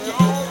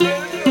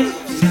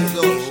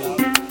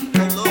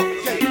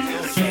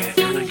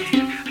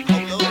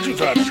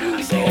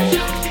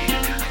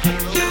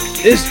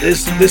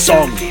This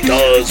song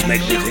does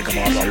make me think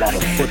about a lot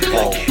of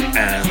football,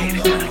 and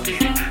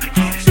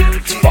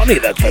it's funny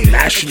that the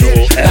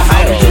national FL.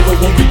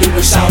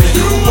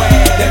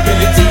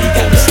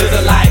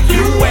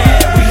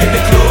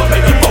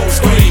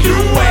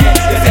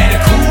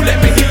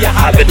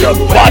 I've been to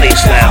body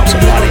slam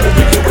somebody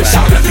over here.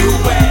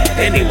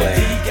 Anyway,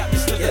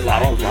 a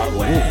lot of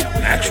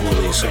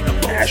actually some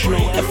national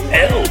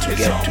FL to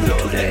get to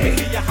today.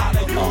 Yeah,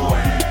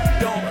 man.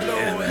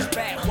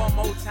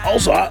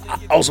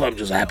 Also, I'm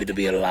just happy to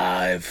be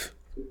alive.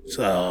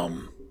 So,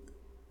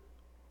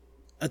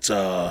 that's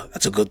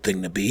a good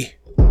thing to be.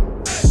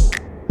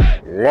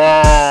 Live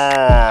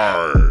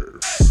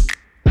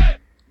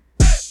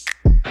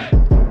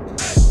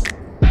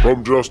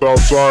from just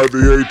outside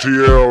the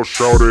ATL,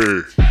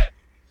 shouty.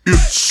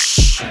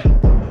 It's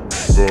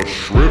the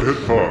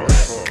Shredhead Pod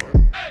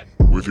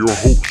with your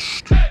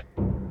host,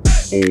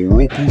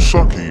 Oroku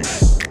Saki,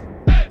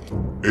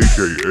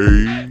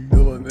 aka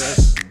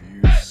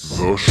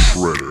the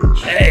Shredder.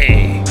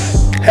 Hey,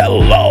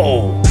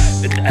 hello,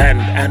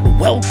 and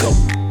welcome.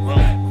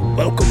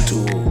 Welcome to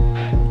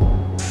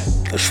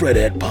the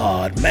Shredhead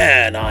Pod.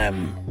 Man,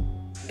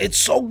 it's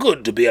so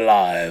good to be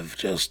alive.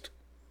 Just,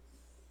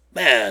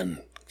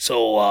 man,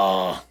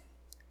 so,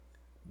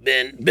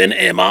 been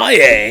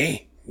MIA,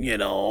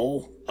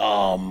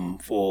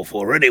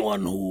 for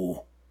anyone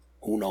who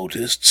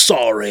noticed.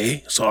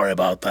 Sorry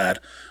about that.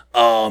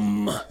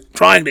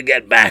 Trying to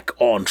get back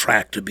on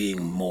track to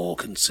being more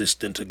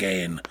consistent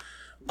again.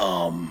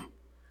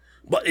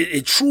 But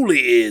it truly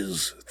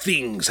is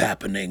things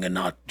happening and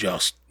not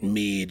just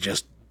me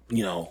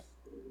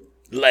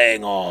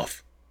laying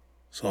off.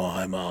 So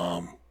I'm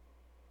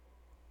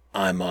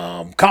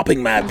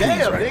copping mad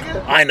please right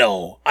now.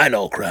 I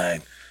know,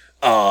 Krang.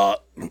 I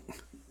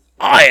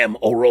am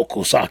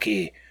Oroku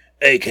Saki,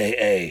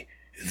 aka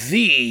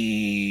the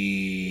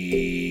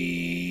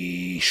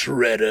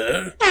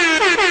Shredder.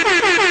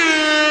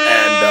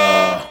 And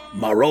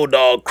my road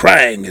dog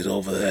Krang is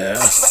over there.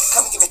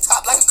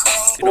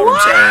 You know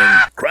what I'm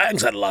saying?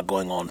 Krang's had a lot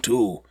going on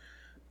too.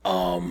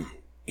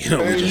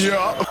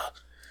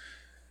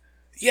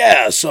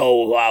 Yeah,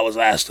 so I was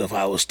asked if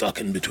I was stuck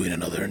in between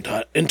another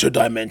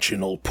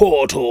interdimensional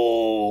portal,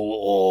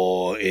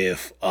 or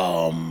if,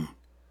 I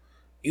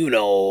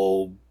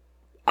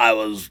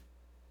was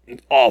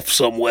off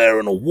somewhere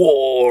in a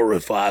war,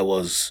 if I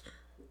was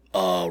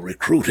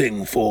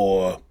recruiting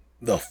for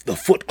the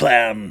Foot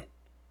Clan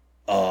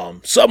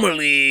Summer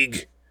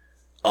League,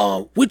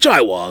 which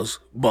I was,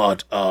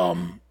 but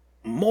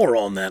more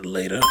on that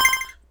later.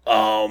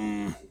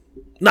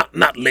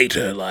 Not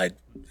later, like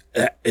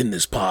in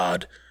this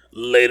pod.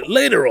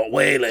 Later on,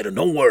 way later.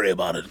 Don't worry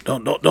about it.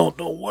 Don't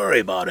worry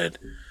about it.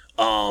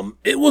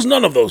 It was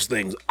none of those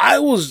things.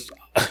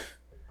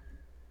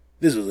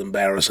 This is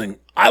embarrassing.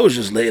 I was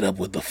just laid up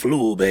with the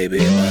flu, baby.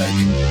 Like,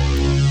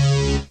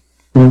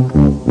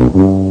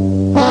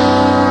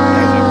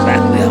 that's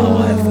exactly how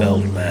I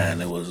felt,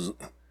 man. It was,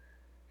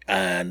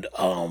 and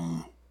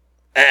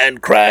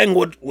Krang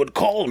would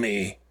call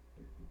me,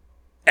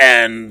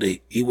 and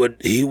he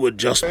would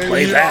just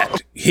play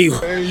that. He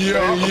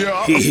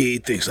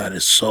thinks that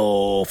is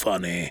so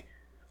funny.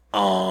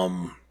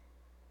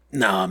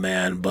 Nah,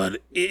 man,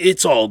 but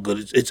it's all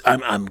good.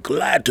 I'm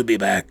glad to be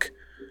back.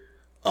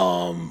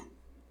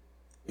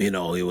 He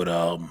would,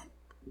 I'm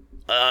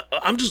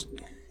just,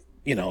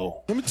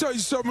 Let me tell you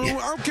something. I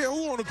don't care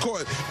who on the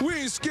court. We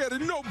ain't scared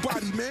of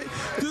nobody, man.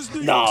 This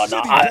New No, York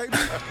City, baby.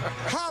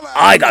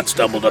 I got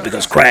stumbled up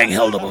because Krang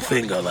held up a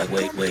finger. Like,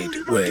 wait.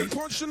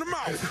 Punch in the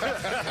mouth.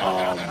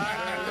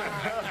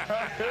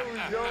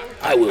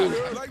 I will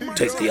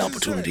take the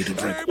opportunity to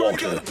drink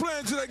water.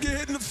 Plan till I get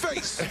hit in the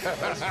face.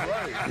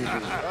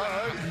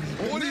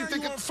 What do you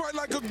think? Fight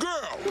like a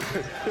girl.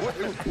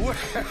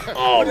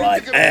 All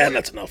right, and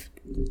that's enough.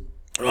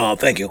 Oh,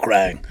 thank you,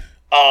 Krang.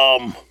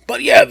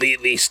 But yeah,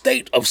 the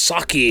state of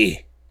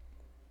Saki,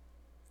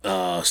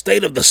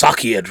 state of the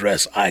Saki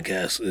address, I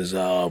guess, is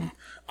I'm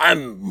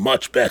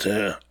much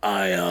better.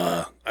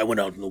 I went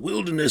out in the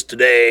wilderness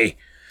today.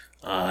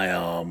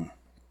 I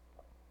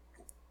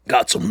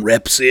got some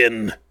reps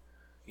in,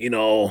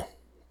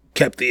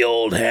 kept the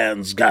old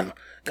hands, got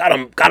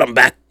them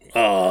back.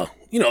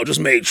 Just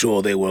made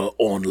sure they were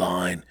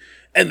online,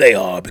 and they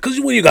are, because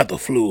when you got the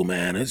flu,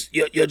 man,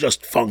 you're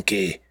just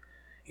funky.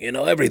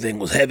 Everything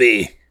was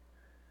heavy.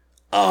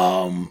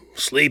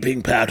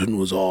 Sleeping pattern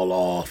was all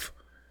off.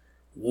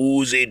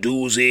 Woozy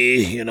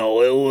doozy,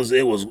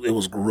 it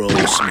was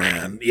gross,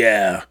 man.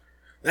 Yeah.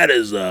 That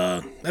is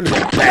a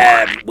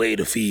bad way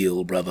to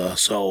feel, brother.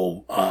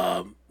 So,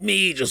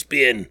 me just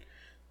being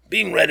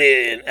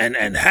ready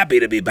and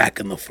happy to be back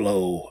in the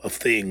flow of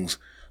things.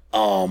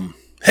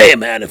 Hey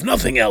man, if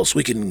nothing else,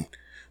 we can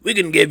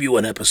give you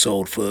an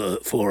episode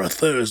for a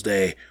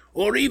Thursday,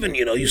 or even,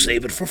 you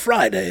save it for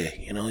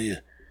Friday, you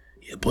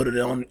put it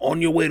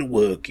on your way to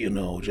work,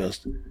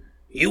 just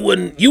you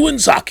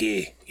and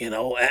Saki,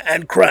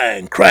 and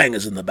Krang. Krang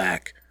is in the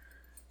back.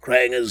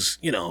 Krang is,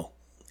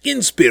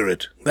 in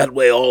spirit. That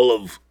way all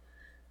of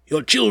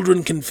your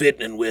children can fit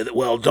in with.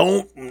 Well,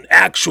 don't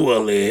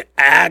actually,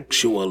 don't,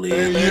 no,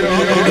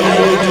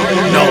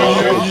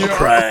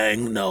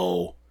 Krang,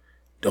 no.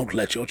 Don't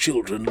let your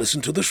children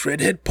listen to the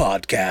Shredhead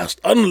podcast,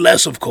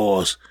 unless, of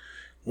course,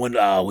 when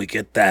we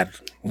get that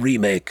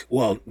remake,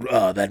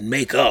 that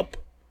make-up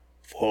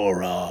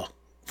for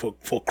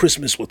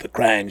Christmas with the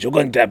Krangs. You're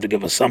going to have to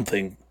give us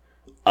something,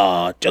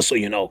 just so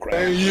you know,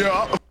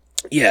 Krang.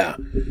 Yeah.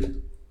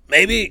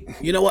 Maybe,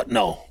 you know what?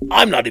 No,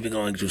 I'm not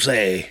going to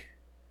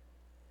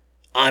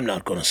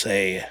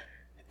say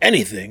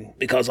anything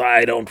because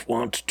I don't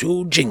want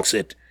to jinx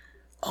it.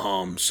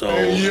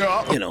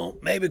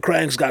 Maybe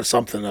Krang's got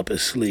something up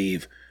his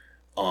sleeve.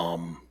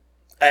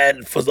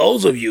 And for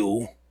those of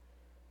you,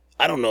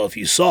 I don't know if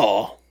you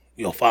saw,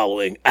 you're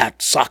following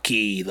at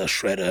Saki the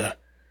Shredder.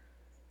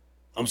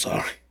 I'm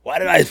sorry.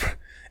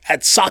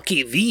 At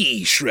Saki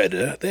the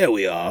Shredder. There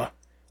we are.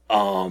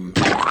 I'm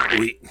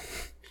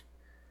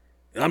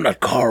not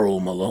Carl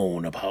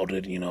Malone about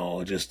it,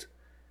 just,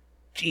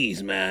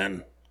 jeez,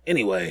 man.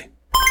 Anyway,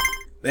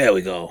 there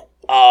we go.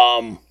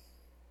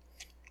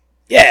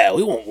 Yeah,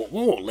 we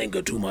won't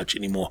linger too much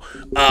anymore.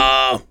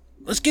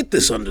 Let's get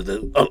this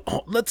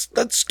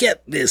let's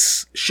get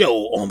this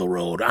show on the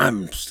road.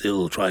 I'm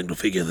still trying to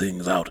figure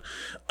things out.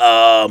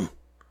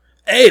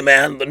 Hey,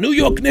 man, the New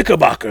York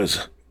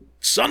Knickerbockers.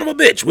 Son of a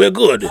bitch, we're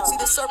good.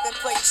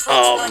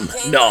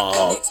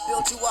 No.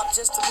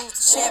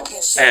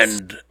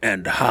 And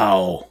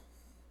how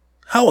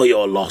are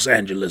your Los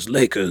Angeles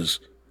Lakers,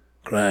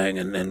 Krang,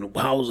 and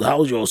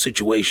how's your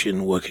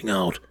situation working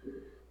out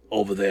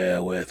over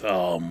there with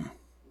old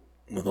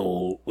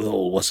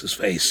what's his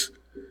face?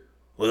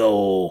 With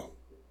old,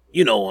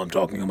 you know what I'm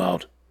talking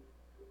about.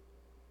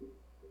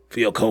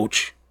 For your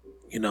coach,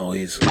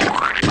 he's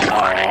Darwin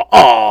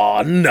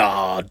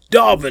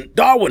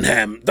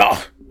Ham.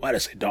 Why did I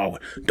say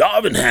Darwin?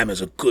 Darvin Ham is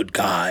a good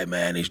guy,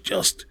 man. He's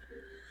just,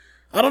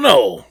 I don't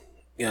know.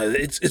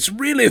 It's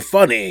really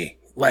funny,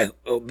 like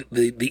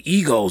the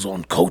egos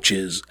on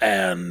coaches,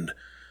 and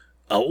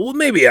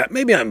maybe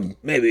I'm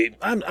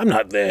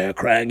not there,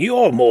 Krang.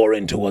 You're more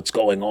into what's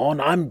going on.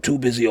 I'm too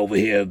busy over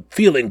here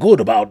feeling good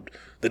about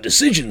the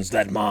decisions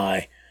that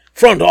my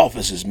front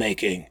office is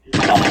making.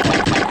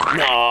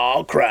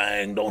 No,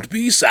 Krang, don't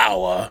be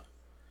sour,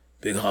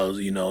 because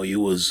he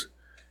was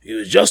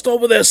just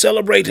over there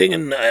celebrating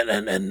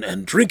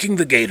and drinking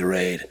the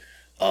Gatorade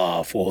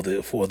for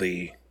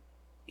the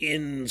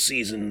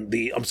in-season,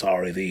 the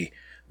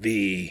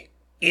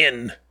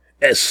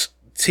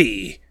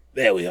NST.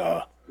 There we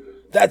are.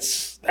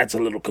 That's a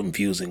little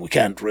confusing. We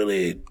can't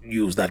really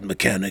use that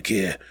mechanic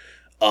here.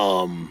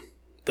 The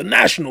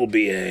National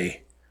BA.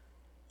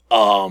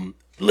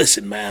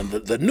 Listen, man,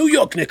 the New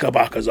York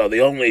Knickerbockers are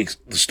the only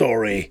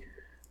story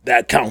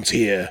that counts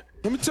here.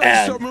 Let me tell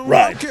you something,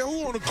 right? I don't care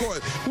who on the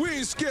court. We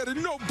ain't scared of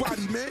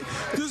nobody, man.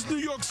 This New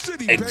York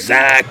City,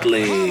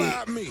 exactly. Baby. Holla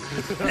at me.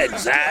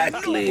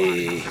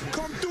 Exactly.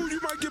 Come through,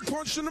 you might get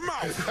punched in the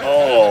mouth.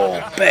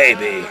 Oh,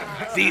 baby.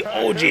 The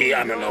OG,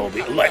 I don't know.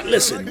 Like,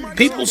 listen,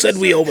 people said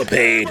we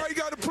overpaid.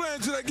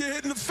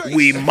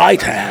 We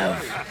might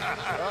have.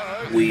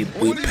 We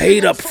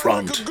paid up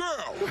front.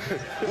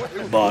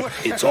 But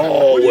it's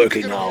all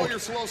working out.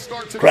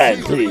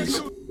 Krang, please.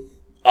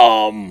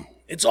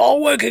 It's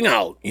all working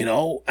out,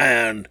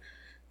 and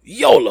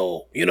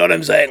YOLO, you know what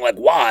I'm saying? Like,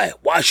 why?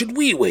 Why should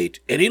we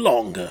wait any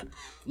longer?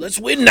 Let's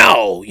win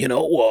now,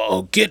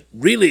 get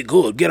really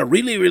good. Get a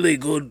really, really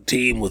good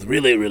team with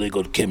really, really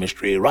good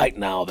chemistry right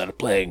now that are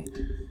playing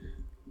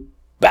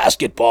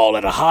basketball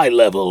at a high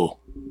level.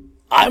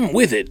 I'm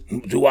with it.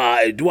 Do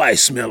I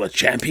smell a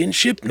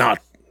championship?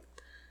 Not.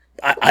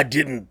 I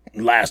didn't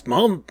last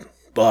month,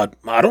 but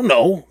I don't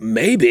know.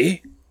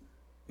 Maybe.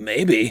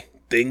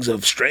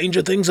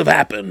 Stranger things have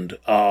happened.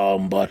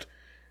 But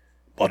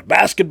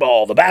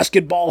basketball, the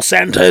basketball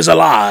Santa is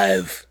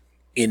alive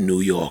in New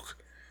York.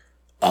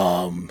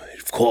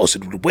 Of course,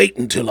 it would wait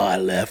until I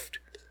left.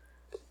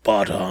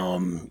 But I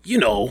don't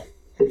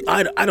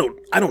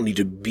need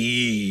to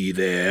be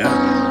there.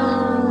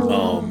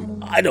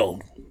 I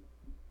don't.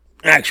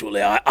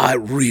 Actually, I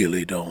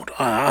really don't.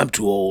 I'm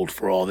too old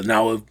for all that.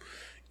 Now,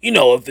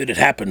 if it had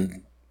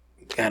happened,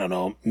 I don't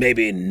know,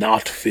 maybe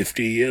not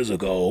 50 years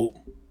ago.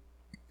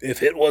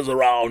 If it was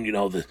around,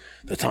 the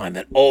time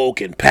that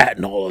Oak and Pat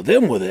and all of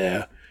them were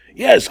there,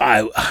 yes,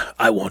 I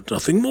want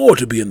nothing more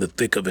to be in the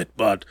thick of it.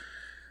 But,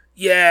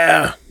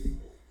 yeah,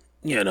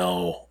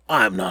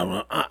 I'm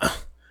not.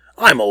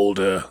 I'm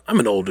older. I'm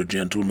an older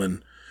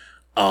gentleman.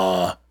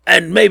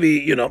 And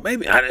maybe if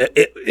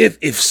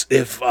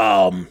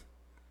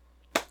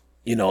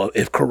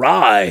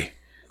Karai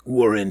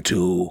were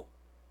into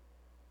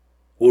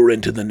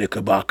the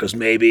Knickerbockers,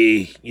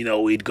 maybe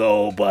we'd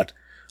go, but.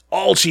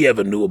 All she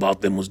ever knew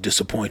about them was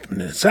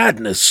disappointment and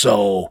sadness,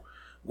 so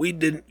we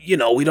didn't,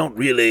 we don't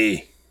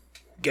really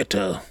get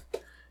to.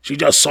 She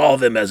just saw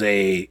them as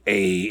a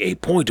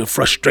point of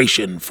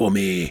frustration for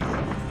me,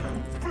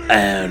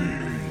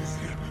 and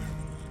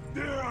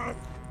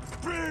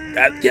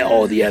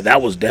that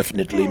was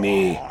definitely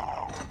me.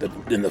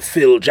 In the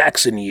Phil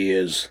Jackson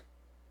years,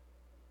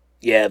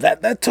 yeah,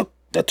 that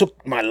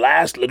took my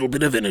last little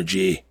bit of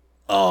energy.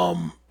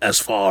 As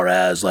far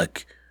as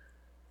like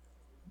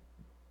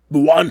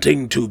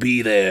wanting to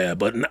be there,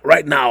 but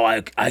right now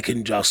I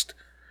can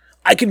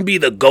be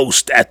the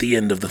ghost at the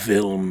end of the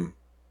film,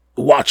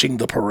 watching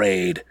the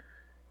parade.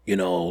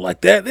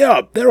 Like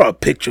there are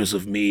pictures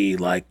of me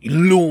like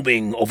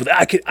looming over there.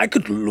 I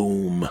could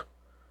loom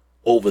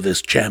over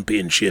this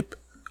championship.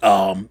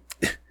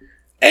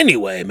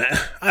 Anyway, man,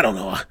 I don't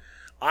know.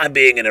 I'm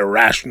being an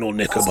irrational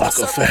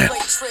Knickerbocker fan.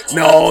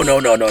 No, no,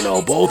 no, no,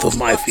 no. Both of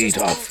my feet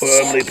are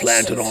firmly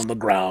planted on the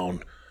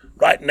ground,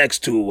 right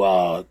next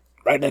to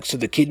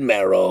the Kid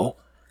Marrow.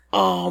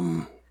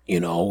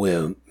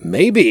 Where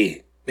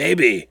maybe,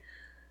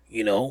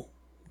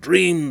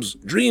 dreams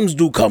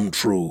do come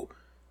true.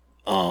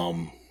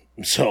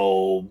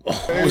 So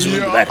always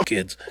remember that,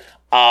 kids.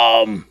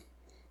 The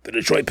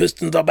Detroit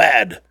Pistons are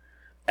bad,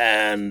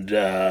 and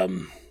yeah,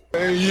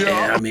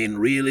 I mean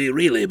really,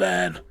 really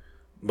bad.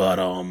 But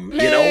Go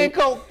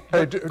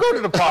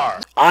to the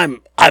park.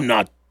 I'm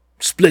not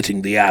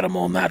splitting the atom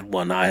on that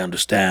one. I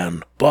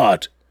understand,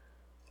 but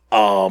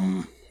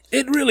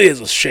it really is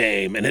a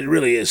shame, and it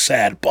really is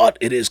sad. But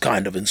it is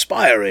kind of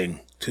inspiring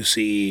to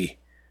see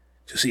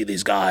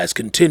these guys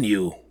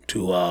continue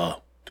to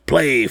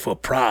play for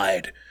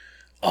pride.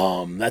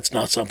 That's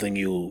not something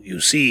you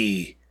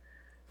see.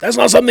 That's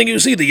not something you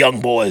see the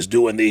young boys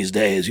doing these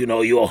days.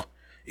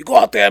 You go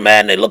out there,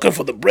 man. They're looking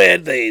for the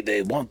bread.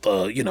 They want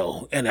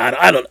the And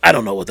I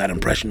don't know what that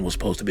impression was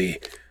supposed to be.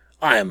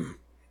 I'm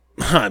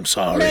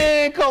sorry.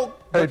 Man, go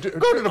to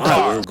the I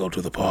park. will go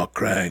to the park,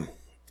 Krang.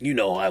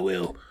 I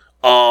will.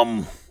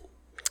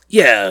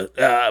 Yeah.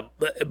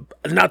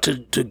 Not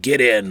to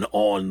get in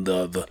on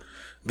the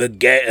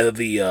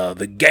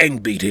gang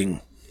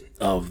beating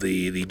of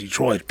the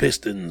Detroit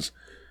Pistons.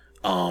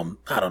 I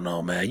don't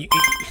know, man.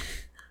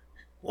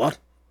 What?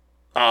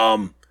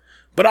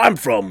 But I'm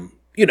from.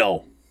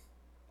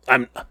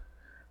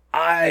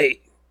 I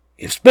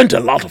have spent a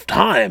lot of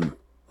time.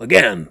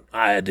 Again,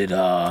 I did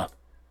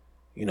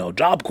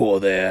Job Corps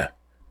there,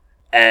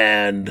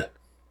 and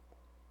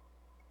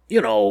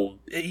you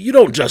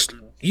don't just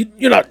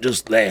you're not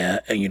just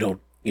there, and you don't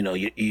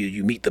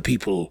you meet the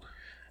people,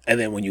 and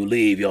then when you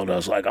leave, you're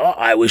just like, oh,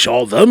 I wish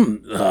all of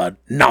them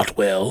not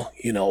well.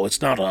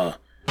 It's not a.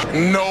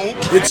 No.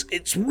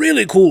 It's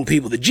really cool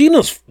people. The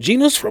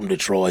Gina's from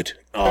Detroit,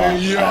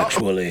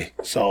 actually.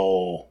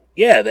 So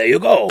yeah, there you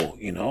go.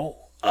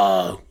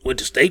 Went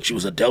to state. She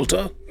was a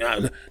Delta.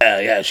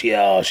 Yeah, she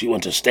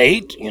went to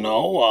state.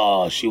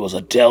 She was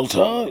a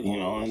Delta.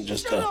 And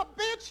just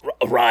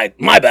right.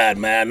 My bad,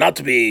 man. Not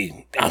to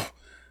be.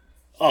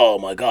 Oh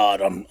my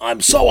God,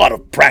 I'm so out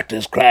of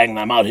practice, Krang.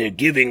 I'm out here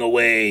giving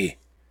away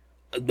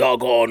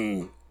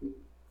doggone.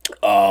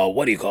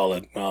 What do you call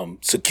it?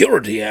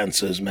 Security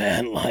answers,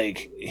 man.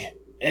 Like,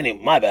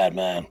 my bad,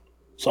 man.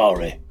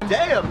 Sorry.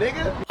 Damn,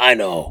 nigga. I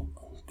know.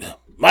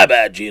 My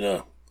bad,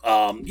 Gina.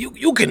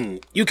 You can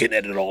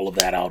edit all of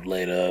that out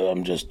later.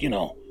 I'm just,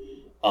 No.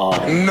 All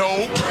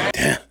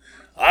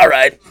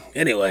right.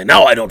 Anyway,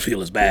 now I don't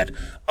feel as bad.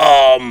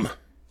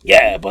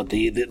 Yeah, but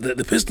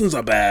the Pistons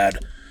are bad.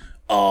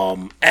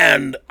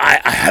 And I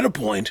had a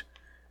point.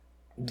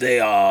 They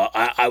are.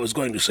 I was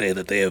going to say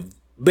that they have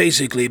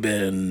basically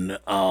been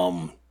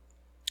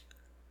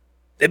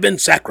they've been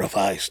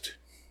sacrificed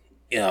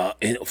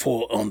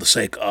on the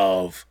sake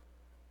of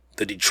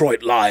the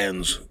Detroit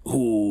Lions,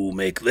 who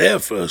make their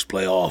first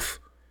playoff.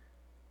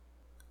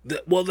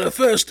 Their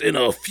first in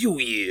a few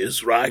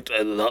years, right?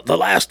 The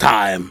last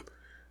time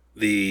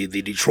the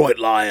Detroit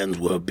Lions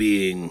were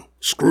being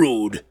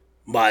screwed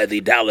by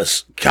the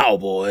Dallas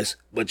Cowboys,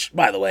 which,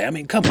 by the way, I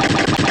mean, come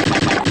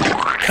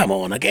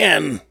on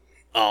again.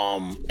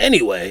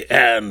 Anyway,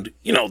 and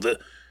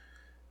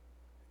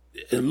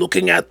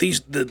looking at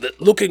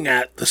looking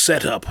at the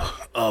setup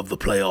of the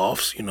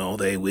playoffs,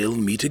 they will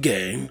meet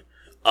again.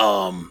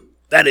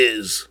 That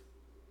is,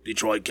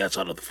 Detroit gets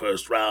out of the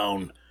first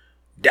round.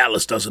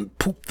 Dallas doesn't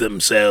poop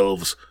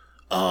themselves.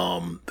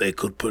 They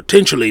could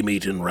potentially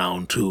meet in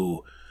round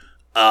 2.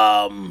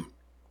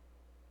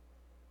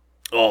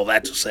 All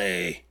that to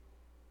say,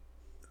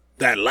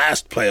 that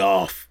last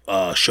playoff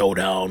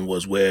showdown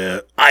was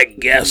where I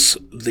guess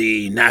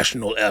the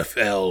National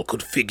FL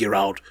could figure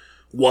out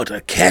what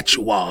a catch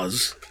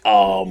was,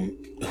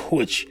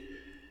 which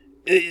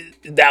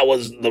that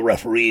was the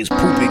referees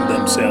pooping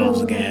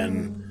themselves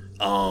again.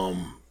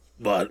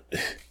 But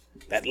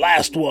that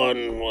last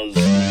one was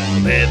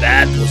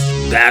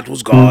that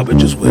was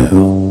garbage as well.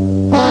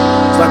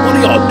 It's like, what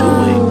are y'all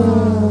doing?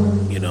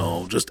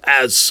 Just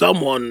as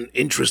someone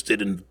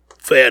interested in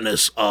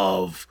fairness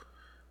of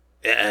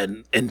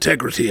and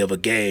integrity of a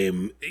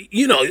game,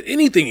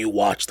 anything you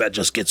watch that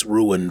just gets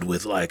ruined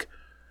with like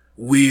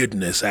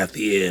weirdness at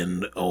the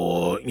end,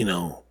 or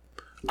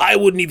I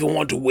wouldn't even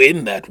want to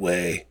win that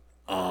way.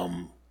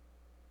 And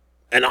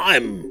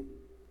I'm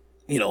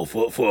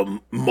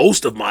for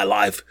most of my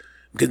life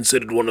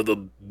considered one of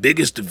the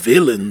biggest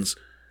villains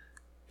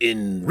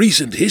in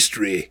recent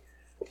history,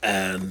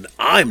 and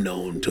I'm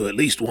known to at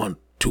least want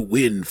to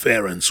win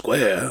fair and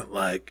square.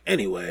 Like,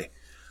 anyway,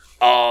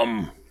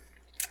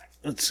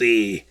 let's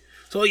see.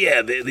 So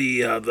yeah,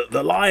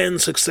 the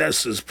Lions'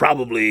 success is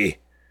probably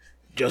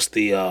just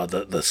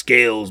the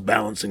scales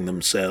balancing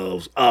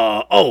themselves.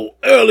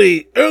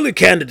 Early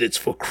candidates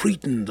for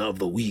Cretan of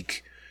the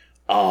week.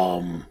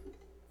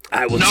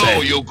 I would say.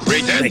 No, you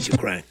Cretan. Thank you,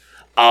 Crank.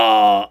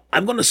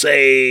 I'm gonna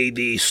say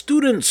the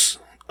students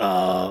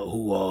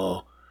who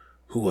are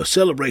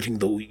celebrating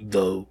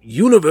the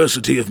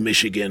University of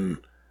Michigan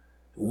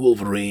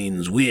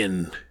Wolverines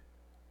win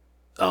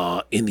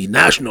in the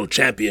national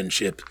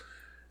championship.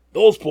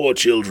 Those poor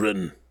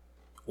children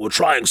were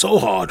trying so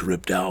hard to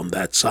rip down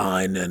that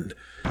sign, and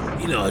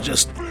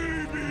just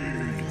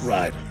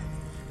right.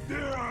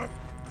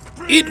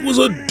 It was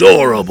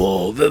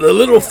adorable. The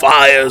little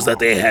fires that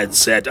they had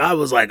set. I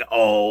was like,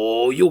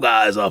 oh, you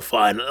guys are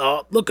fine.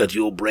 Look at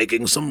you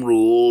breaking some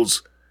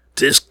rules.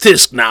 Tisk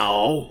tisk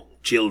now,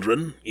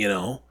 children,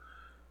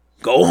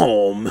 Go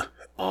home.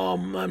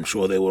 I'm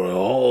sure they were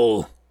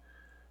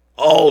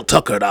all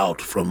tuckered out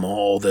from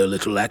all their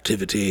little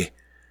activity.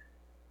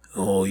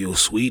 Oh, you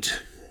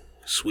sweet,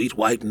 sweet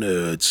white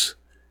nerds.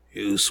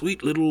 You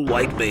sweet little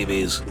white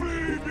babies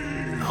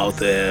out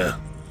there.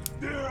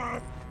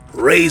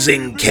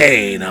 Raising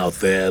Cain out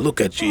there. Look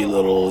at you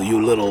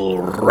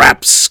little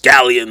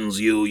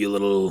rapscallions, you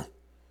little...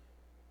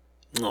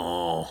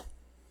 Oh.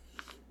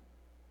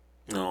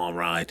 All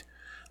right.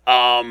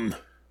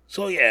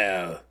 So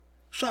yeah,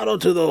 shout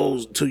out to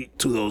those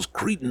those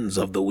Cretans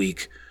of the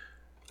week.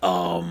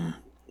 I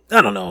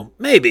don't know.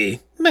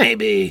 Maybe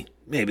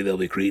they'll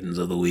be Cretans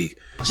of the week.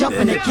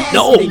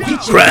 No,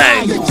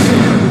 Craig.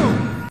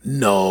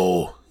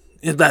 No,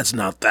 that's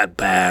not that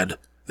bad.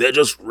 They're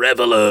just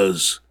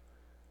revelers.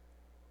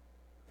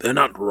 They're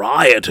not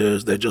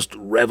rioters. They're just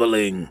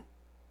reveling.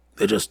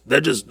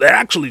 They're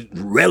actually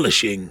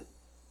relishing.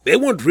 They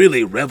weren't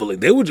really reveling.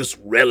 They were just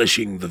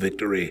relishing the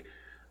victory.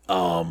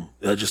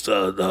 Just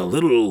a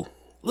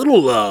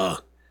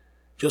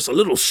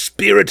little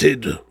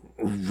spirited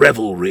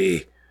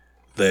revelry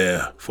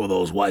there for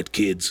those white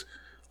kids.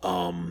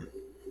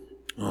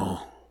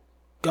 Oh,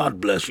 God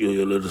bless you,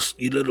 you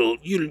little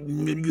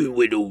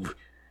widow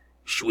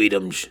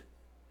sweetums.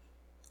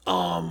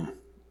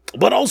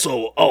 But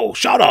also,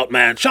 shout out,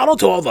 man. Shout out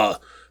to all the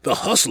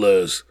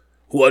hustlers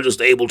who are just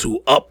able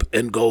to up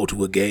and go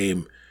to a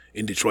game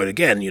in Detroit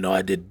again.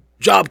 I did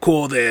Job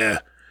Corps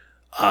there,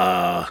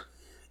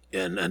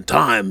 and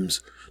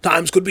times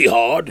could be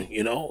hard,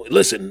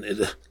 Listen,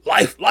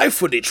 life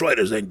for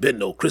Detroiters ain't been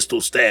no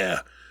crystal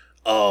stair.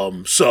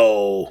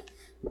 So,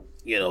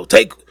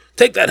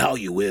 take that how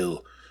you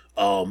will.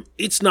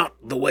 It's not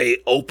the way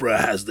Oprah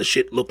has the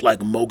shit look like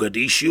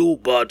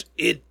Mogadishu, but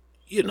it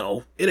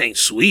ain't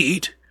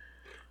sweet.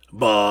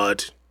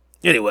 But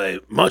anyway,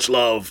 much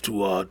love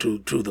to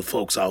the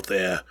folks out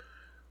there,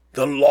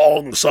 the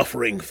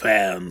long-suffering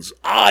fans.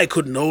 I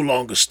could no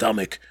longer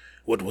stomach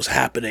what was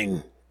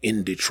happening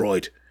in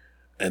Detroit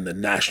and the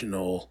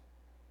National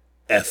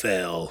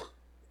FL.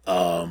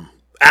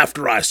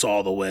 After I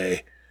saw the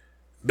way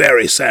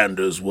Barry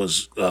Sanders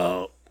was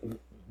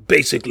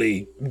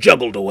basically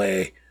juggled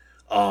away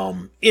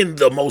in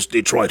the most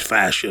Detroit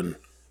fashion,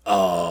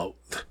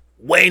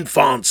 Wayne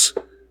Fonts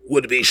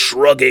would be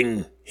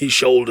shrugging his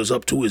shoulders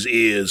up to his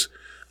ears,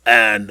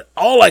 and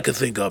all I could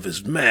think of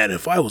is, man,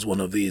 if I was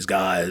one of these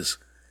guys,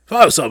 if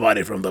I was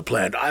somebody from the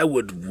plant, I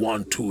would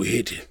want to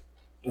hit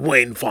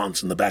Wayne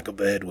Fonts in the back of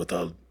the head with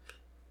a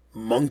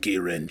monkey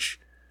wrench.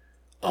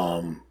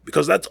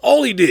 Because that's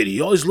all he did. He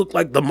always looked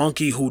like the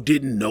monkey who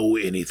didn't know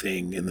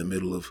anything in the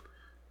middle of,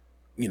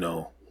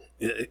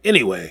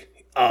 anyway.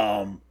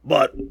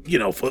 But,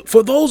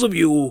 for those of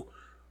you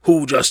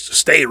who just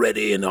stay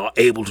ready and are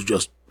able to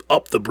just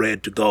up the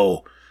bread to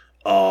go,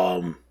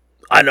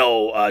 I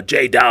know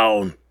Jay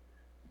Down,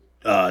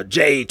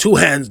 Jay Two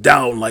Hands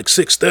Down like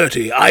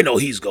 6:30. I know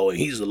he's going.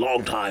 He's a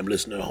long-time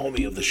listener,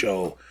 homie of the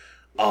show.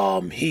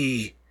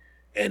 He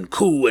and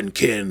Koo and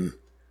Ken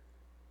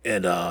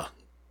and I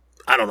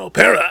don't know,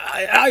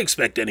 I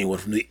expect anyone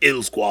from the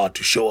Ill Squad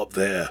to show up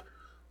there.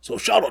 So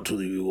shout out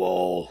to you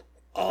all.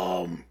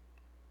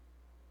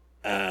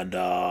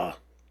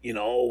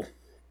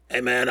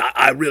 Hey man,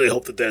 I really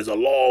hope that there's a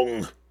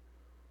long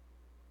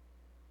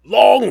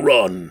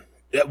run.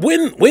 Yeah,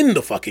 win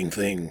the fucking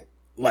thing,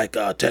 like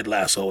Ted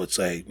Lasso would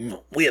say.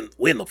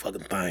 Win the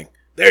fucking thing.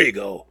 There you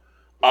go.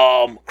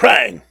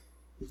 Krang,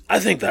 I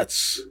think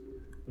that's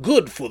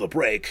good for the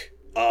break.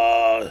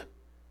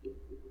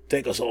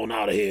 Take us on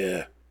out of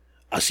here.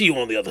 I'll see you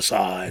on the other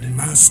side.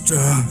 Master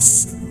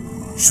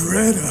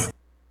Shredder.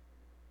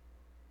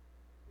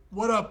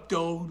 What up,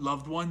 Doe,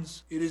 loved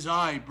ones? It is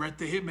I, Brett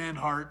the Hitman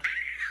Hart.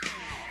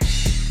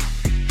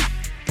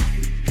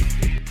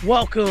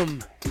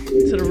 Welcome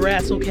to the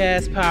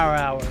Rasslecast Power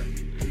Hour.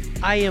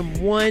 I am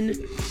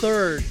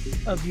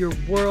 1/3 of your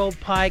World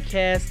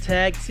Podcast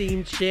Tag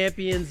Team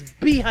Champions,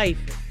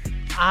 B-hyphen.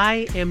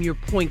 I am your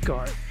point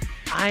guard.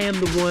 I am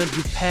the one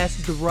who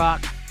passes the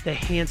rock to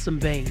Handsome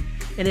Bane.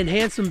 And then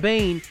Handsome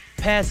Bane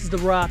passes the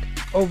rock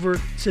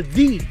over to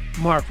the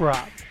Mark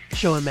Robb.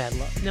 showing mad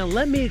love. Now,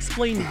 let me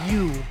explain to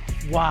you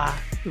why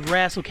the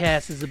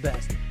Wrestlecast is the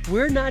best.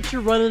 We're not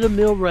your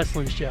run-of-the-mill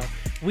wrestling show.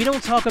 We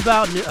don't talk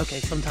about news. Okay,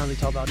 sometimes we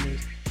talk about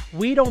news.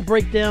 We don't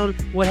break down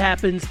what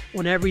happens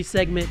on every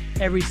segment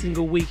every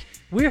single week.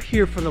 We're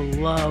here for the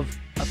love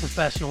of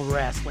professional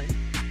wrestling.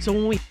 So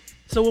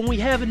when we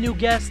have a new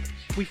guest,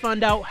 we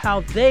find out how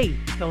they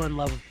fell in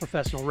love with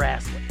professional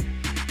wrestling.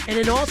 And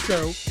then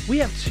also, we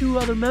have two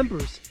other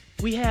members.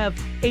 We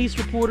have Ace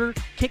Reporter,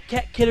 Kit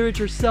Kat Kitteridge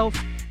herself,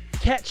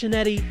 Kat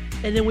Chinetti,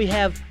 and then we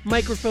have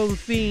Microphone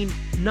Fiend,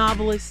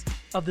 novelist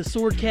of the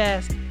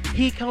Swordcast.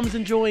 He comes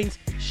and joins,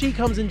 she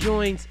comes and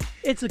joins.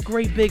 It's a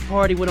great big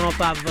party when all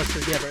five of us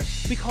are together.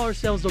 We call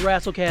ourselves the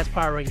Wrestlecast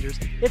Power Rangers.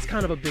 It's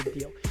kind of a big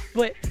deal.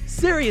 But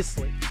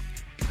seriously,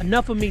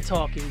 enough of me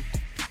talking.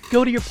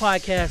 Go to your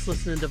podcast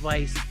listening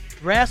device,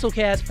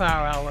 Wrestlecast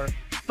Power Hour,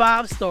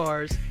 5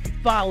 stars,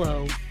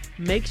 follow,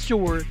 make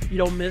sure you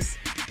don't miss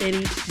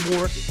any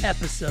more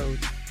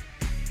episodes.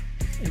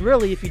 And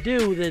really, if you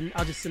do, then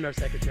I'll just send our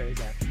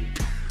secretaries after you.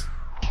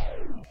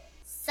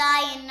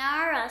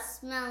 Sayonara,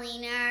 smelly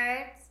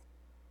nerds.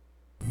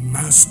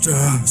 Master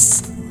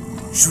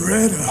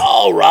Shredder.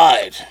 All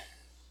right.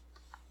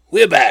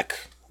 We're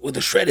back with the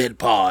Shredhead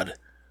Pod.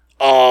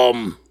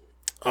 All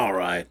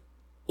right.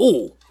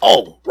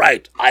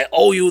 Right. I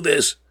owe you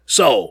this.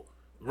 So,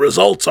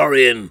 results are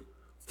in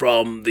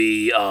from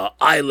the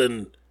Isle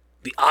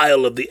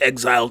of the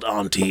Exiled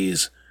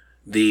Aunties.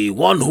 The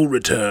one who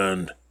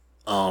returned,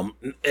 and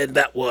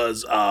that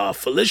was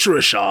Felicia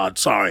Rashad.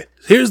 Sorry.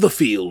 Here's the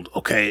field,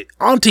 okay?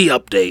 Auntie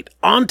update.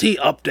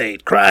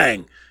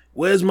 Krang,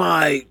 where's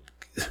my...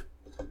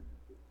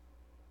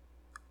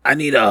 I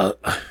need a...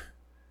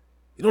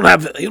 You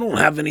don't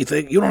have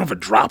anything? You don't have a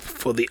drop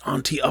for the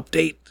auntie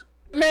update?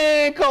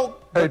 Man, go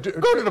to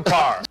the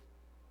park.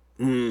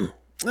 Well,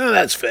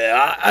 that's fair.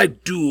 I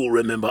do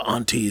remember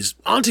aunties.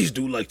 Aunties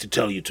do like to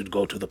tell you to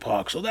go to the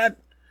park, so that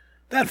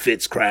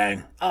fits,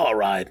 Krang. All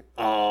right.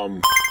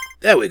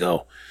 There we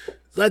go.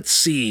 Let's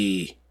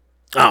see.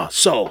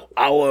 So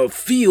our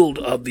field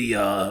of the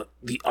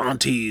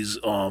aunties,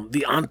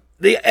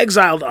 the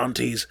exiled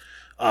aunties.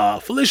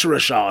 Felicia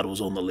Rashad was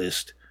on the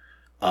list.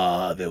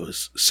 There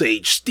was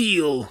Sage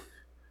Steele,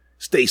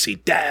 Stacy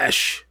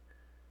Dash,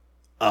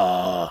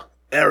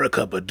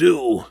 Erica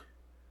Badu,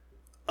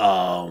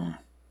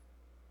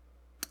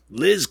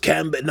 Liz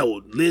Campbell.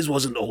 No, Liz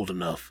wasn't old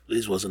enough.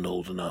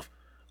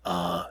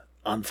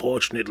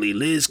 Unfortunately,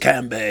 Liz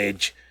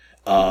Cambage,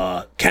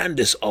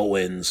 Candace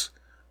Owens,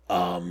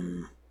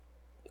 and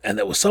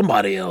there was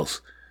somebody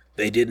else.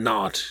 They did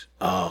not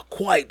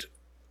quite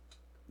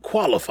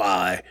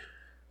qualify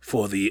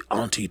for the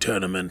auntie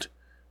tournament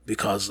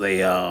because they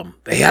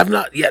have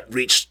not yet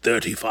reached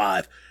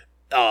 35.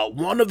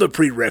 One of the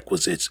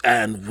prerequisites,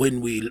 and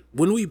when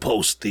we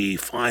post the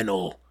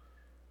final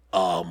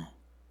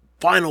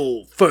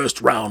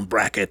first round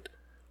bracket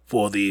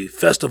for the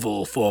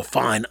Festival for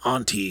Fine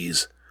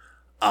Aunties,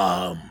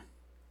 in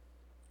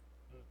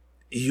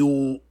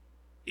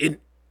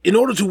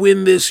order to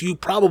win this, you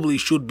probably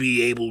should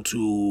be able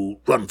to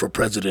run for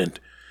president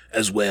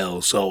as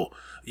well. So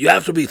you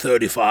have to be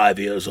 35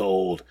 years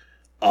old,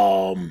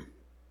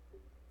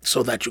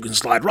 so that you can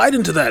slide right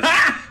into that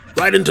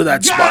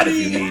spot if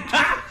you need.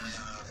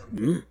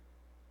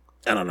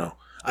 I don't know.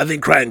 I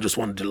think Krang just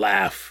wanted to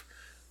laugh.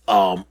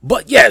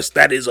 But yes,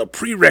 that is a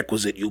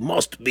prerequisite. You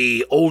must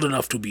be old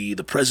enough to be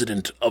the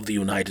president of the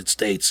United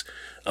States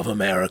of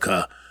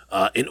America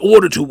in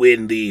order to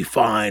win the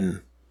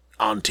Fine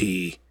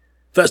Auntie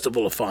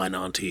Festival of Fine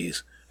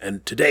Aunties.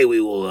 And today we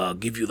will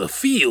give you the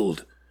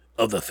field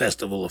of the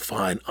Festival of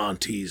Fine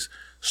Aunties,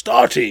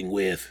 starting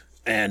with,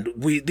 and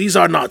these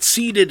are not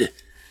seeded.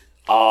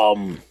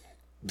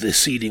 The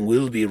seeding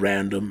will be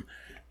random,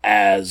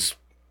 as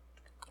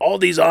all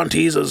these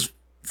aunties are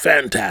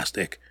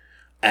fantastic,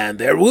 and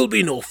there will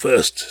be no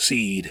first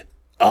seed.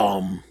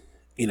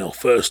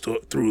 First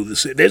through the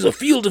seed. There's a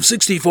field of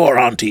 64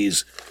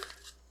 aunties,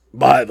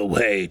 by the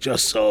way,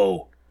 just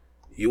so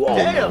you all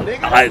know.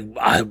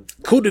 I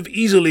could have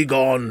easily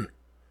gone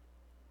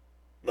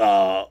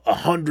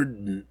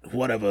 100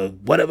 whatever.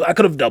 I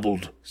could have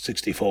doubled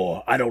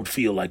 64. I don't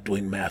feel like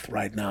doing math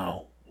right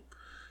now.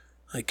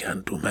 I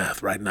can't do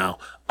math right now.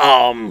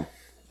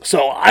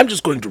 So I'm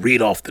just going to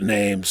read off the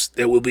names.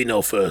 There will be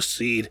no first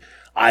seed.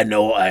 I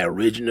know I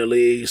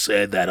originally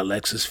said that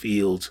Alexis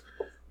Fields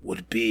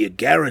would be a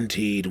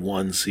guaranteed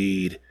 1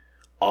 seed.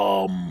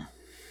 I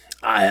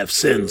have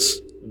since,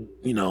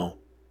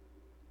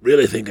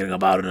 really thinking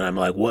about it, and I'm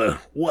like,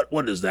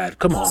 what is that?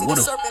 Come on, what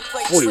are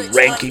we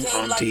ranking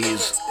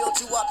aunties?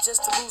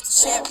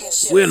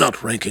 We're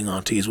not ranking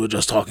aunties. We're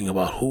just talking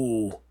about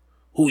who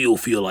you'll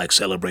feel like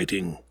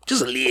celebrating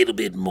just a little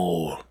bit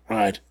more,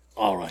 right?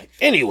 All right.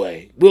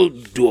 Anyway, we'll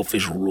do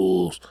official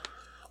rules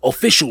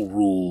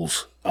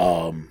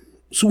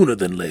sooner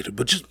than later.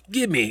 But just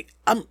give me.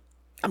 I'm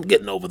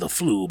getting over the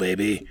flu,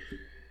 baby.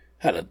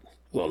 Had a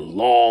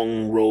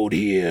long road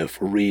here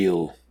for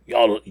real.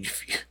 Y'all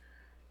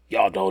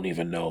don't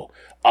even know.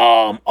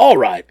 All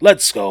right,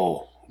 let's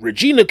go.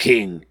 Regina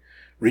King,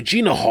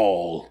 Regina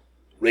Hall,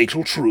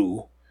 Rachel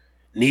True,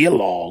 Nia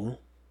Long,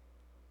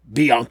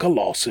 Bianca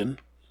Lawson.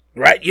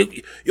 Right?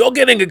 You're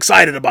getting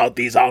excited about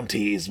these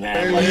aunties,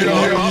 man.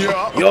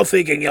 Like, you're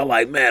thinking, you're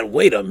like, man,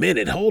 wait a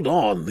minute, hold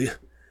on.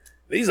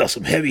 These are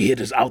some heavy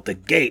hitters out the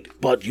gate,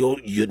 but you're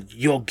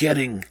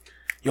getting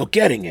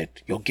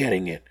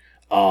it.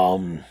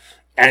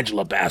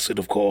 Angela Bassett,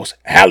 of course,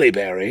 Halle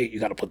Berry. You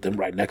got to put them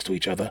right next to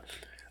each other.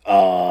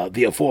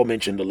 The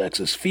aforementioned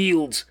Alexis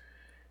Fields,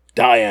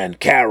 Diane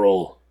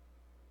Carroll,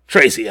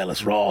 Tracy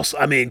Ellis Ross.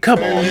 I mean, come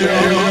on,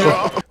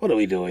 man. What are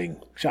we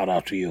doing? Shout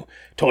out to you,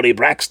 Toni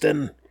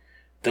Braxton,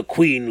 the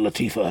Queen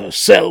Latifah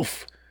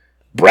herself,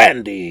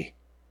 Brandy,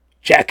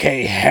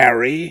 Jackée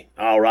Harry.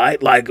 All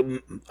right, like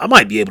I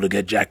might be able to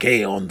get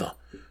Jackée on the.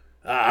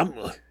 I'm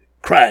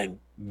crying.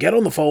 Get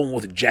on the phone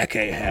with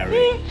Jackée Harry.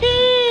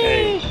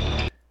 Okay.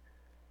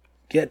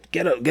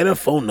 Get a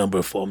phone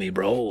number for me,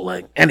 bro.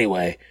 Like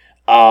anyway,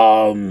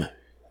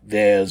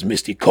 there's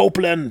Misty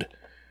Copeland,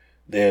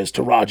 there's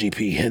Taraji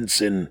P.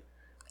 Henson,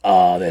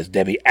 there's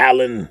Debbie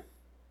Allen.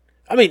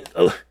 I mean,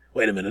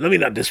 wait a minute. Let me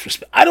not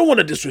disrespect. I don't want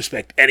to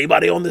disrespect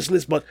anybody on this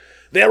list, but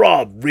there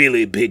are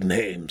really big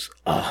names.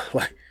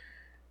 Like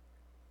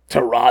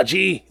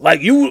Taraji.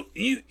 Like you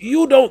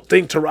don't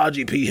think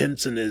Taraji P.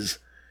 Henson is.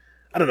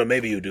 I don't know,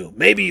 maybe you do.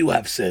 Maybe you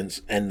have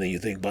sense, and then you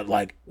think, but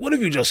like, what if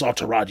you just saw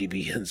Taraji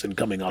P. Henson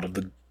coming out of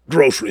the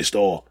grocery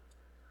store,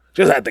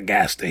 just at the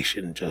gas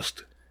station,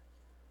 just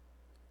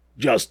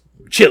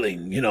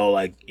chilling,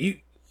 like,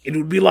 it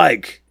would be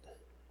like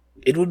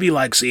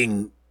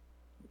seeing,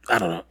 I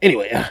don't know.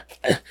 Anyway,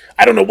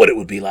 I don't know what it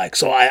would be like,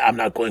 so I'm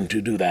not going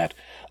to do that.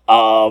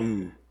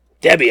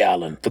 Debbie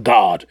Allen, the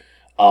God.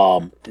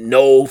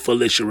 No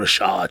Felicia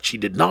Rashad. She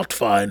did not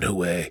find her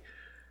way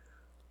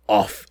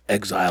off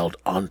exiled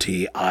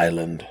Auntie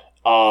Island.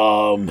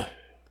 Tamala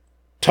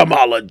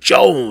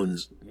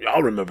Jones.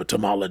 Y'all remember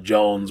Tamala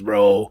Jones,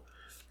 bro?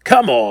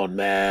 Come on,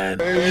 man.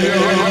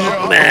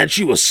 Man,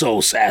 she was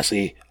so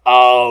sassy.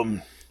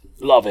 Love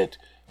it.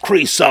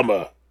 Cree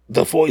Summer,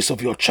 the voice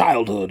of your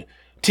childhood.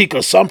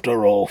 Tika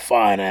Sumpter, oh,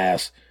 fine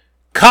ass.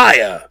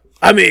 Kaya.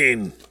 I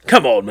mean,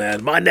 come on,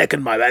 man. My neck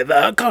and my back.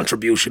 Her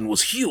contribution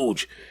was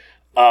huge.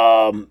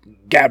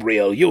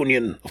 Gabrielle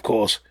Union, of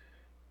course.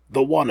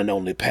 The one and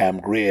only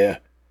Pam Grier,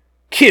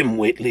 Kim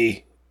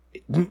Whitley,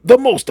 the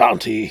most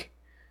auntie.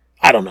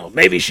 I don't know.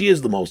 Maybe she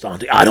is the most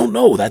auntie. I don't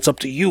know. That's up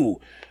to you.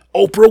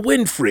 Oprah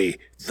Winfrey,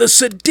 the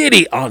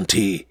Sadiddy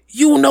auntie.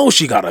 You know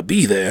she gotta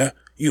be there.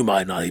 You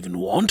might not even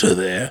want her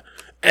there.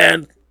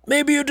 And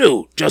maybe you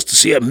do, just to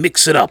see her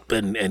mix it up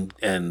and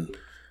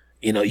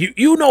you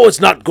know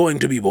it's not going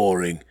to be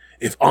boring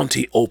if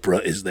Auntie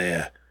Oprah is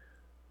there.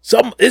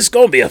 It's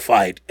gonna be a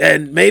fight,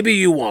 and maybe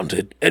you want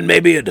it, and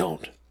maybe you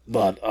don't.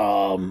 But,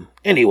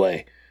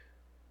 anyway,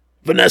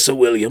 Vanessa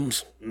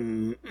Williams,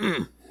 ooh,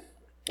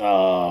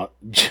 Lord,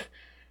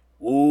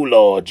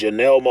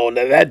 Janelle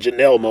Monáe, that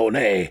Janelle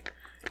Monáe,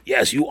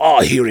 yes, you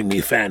are hearing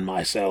me fan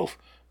myself.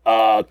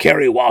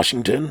 Kerry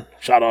Washington,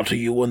 shout out to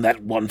you and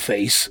that one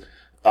face.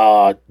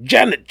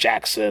 Janet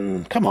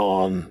Jackson, come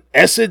on.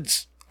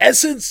 Essence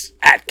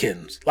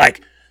Atkins, like,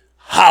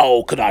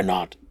 how could I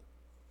not?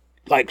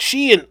 Like,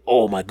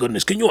 oh my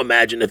goodness, can you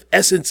imagine if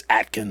Essence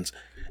Atkins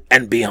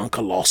and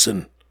Bianca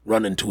Lawson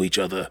run into each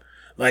other?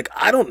 Like,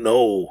 I don't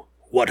know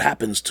what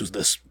happens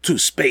to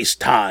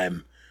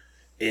space-time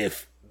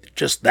if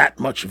just that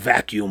much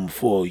vacuum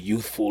for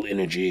youthful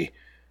energy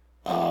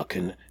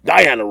can...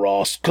 Diana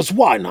Ross, because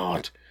why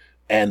not?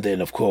 And then,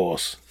 of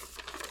course,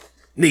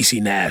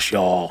 Niecy Nash,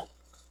 y'all.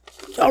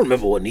 Y'all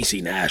remember what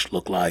Niecy Nash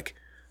looked like?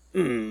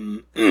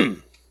 Man,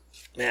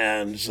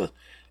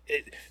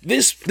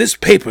 this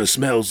paper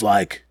smells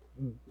like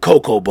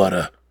cocoa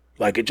butter.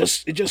 Like, it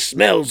just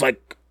smells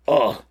like...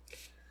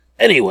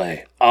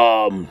 Anyway,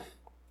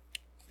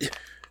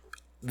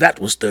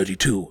 that was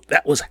 32.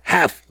 That was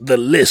half the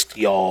list,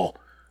 y'all.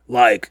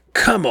 Like,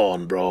 come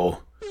on, bro.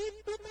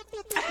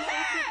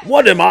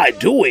 What am I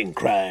doing,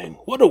 Krang?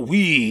 What are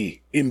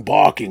we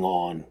embarking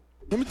on?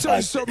 Let me tell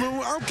you something,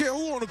 I don't care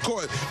who on the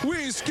court. We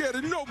ain't scared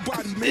of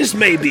nobody, man. This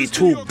may be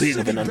too big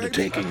of an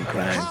undertaking,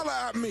 Krang.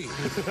 Holla at me. We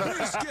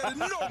ain't scared of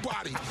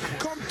nobody.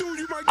 Come through,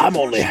 you might I'm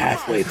only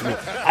halfway through.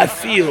 I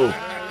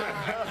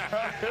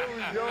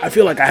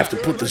feel like I have to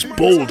put this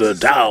boulder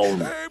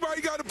down.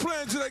 Everybody got a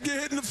plan till they get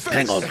hit in the face.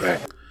 Hang on, Greg.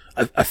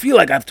 I feel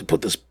like I have to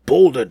put this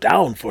boulder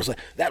down for a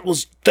second. That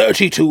was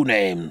 32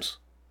 names.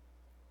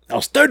 That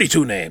was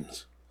 32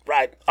 names.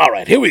 Right. All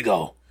right, here we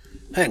go.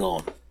 Hang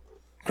on.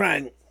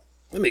 Krang,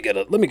 let me get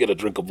a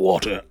drink of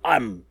water.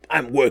 I'm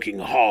working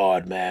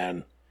hard,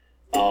 man.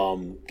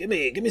 Give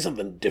me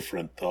something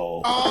different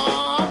though.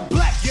 I'm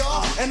black,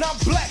 y'all, and I'm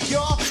black,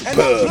 y'all, and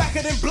I'm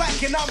blacker than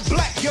black, and I'm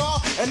black, y'all,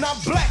 and I'm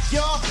black,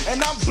 y'all,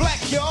 and I'm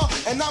black, y'all,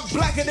 and I'm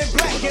blacker than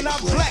black, and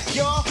I'm black,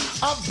 y'all.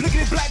 I'm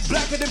blickety black,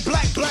 blacker than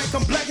black,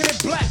 I'm blacker than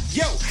black,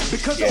 yo,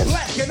 because I'm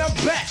black and I'm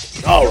black.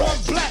 All right.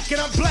 I'm black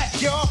and I'm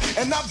black, y'all,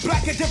 and I'm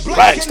blacker than black.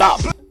 Right, stop.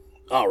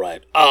 All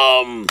right.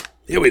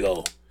 Here we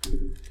go.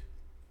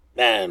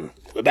 Man,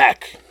 we're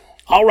back.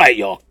 All right,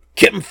 y'all.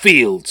 Kim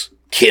Fields,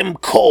 Kim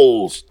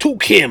Coles, two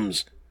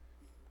Kims.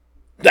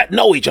 that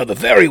know each other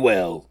very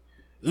well.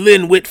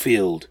 Lynn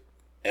Whitfield,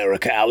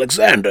 Erica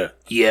Alexander.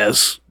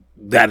 Yes,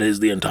 that is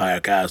the entire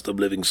cast of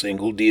Living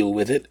Single. Deal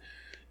with it.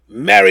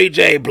 Mary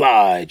J.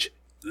 Blige,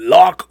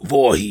 Locke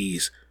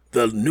Voorhees,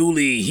 the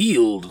newly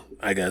healed,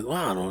 I guess. Well,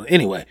 I don't know.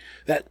 Anyway,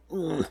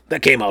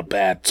 that came out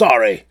bad.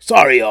 Sorry,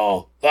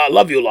 y'all.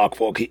 Love you, Locke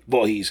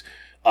Voorhees.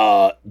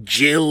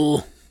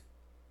 Jill.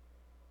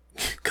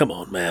 Come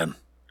on, man.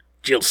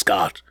 Jill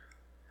Scott.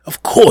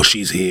 Of course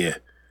she's here.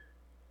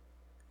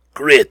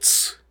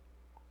 Grits.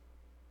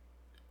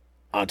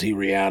 Auntie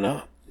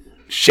Rihanna.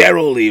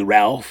 Cheryl Lee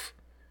Ralph.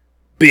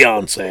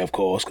 Beyonce, of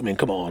course. I mean,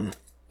 come on.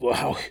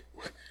 Well,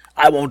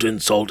 I won't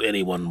insult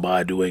anyone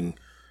by doing...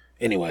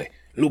 Anyway,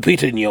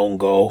 Lupita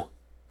Nyong'o.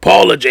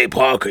 Paula J.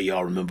 Parker.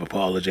 Y'all remember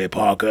Paula J.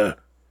 Parker?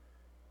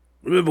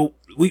 Remember,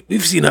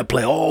 we've seen her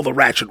play all the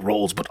ratchet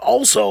roles, but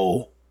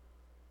also...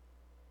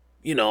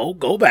 You know,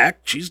 go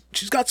back. She's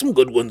got some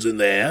good ones in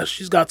there.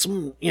 She's got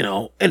some, you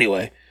know.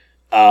 Anyway,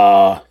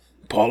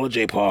 Paula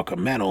J. Parker,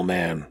 man, oh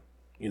man.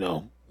 You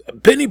know,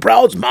 Penny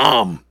Proud's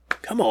mom.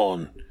 Come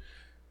on.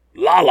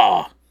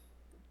 Lala.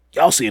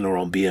 Y'all seen her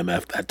on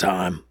BMF that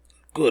time.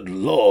 Good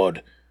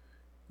Lord.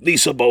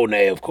 Lisa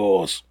Bonet, of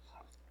course.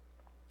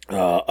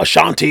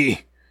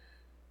 Ashanti.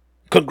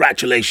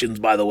 Congratulations,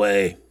 by the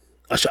way.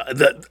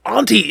 The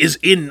auntie is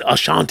in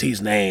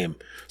Ashanti's name.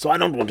 So I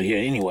don't want to hear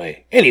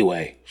anyway.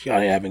 Anyway, she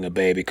out here having a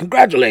baby.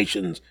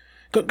 Congratulations.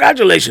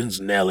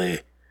 Congratulations, Nelly.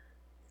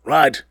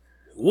 Right?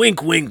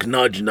 Wink, wink,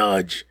 nudge,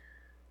 nudge.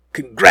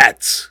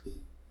 Congrats.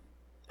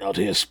 Out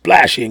here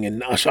splashing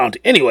in Ashanti.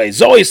 Anyway,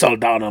 Zoe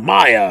Saldana,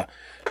 Maya.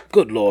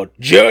 Good Lord.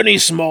 Journey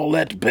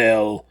Smollett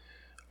Bell.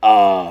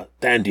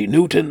 Thandie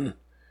Newton.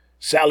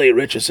 Sally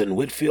Richardson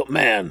Whitfield.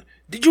 Man,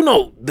 did you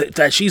know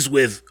that she's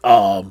with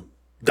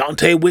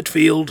Dante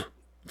Whitfield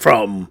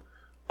from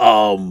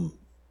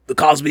The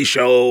Cosby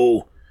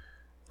Show?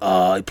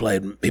 He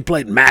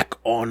played Mac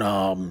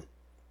on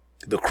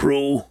The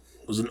Crew.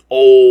 It was an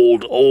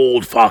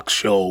old Fox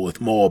show with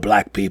more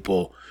black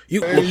people.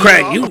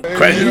 Craig, you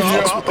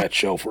fucks with that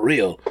show for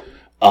real.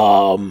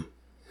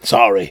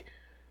 Sorry.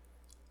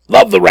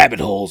 Love the rabbit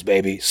holes,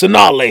 baby.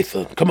 Sanaa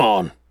Lathan, come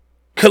on.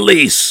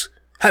 Khalees,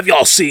 have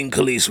y'all seen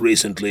Khalees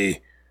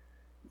recently?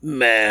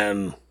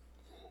 Man,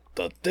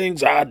 the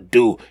things I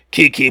do.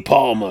 Keke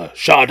Palmer,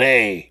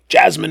 Sade,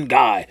 Jasmine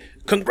Guy.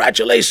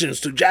 Congratulations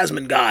to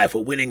Jasmine Guy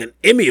for winning an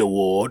Emmy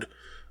Award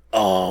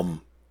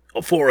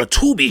for a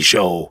Tubi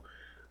show.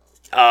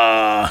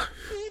 Oh,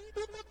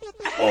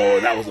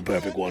 that was the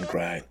perfect one,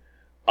 crying.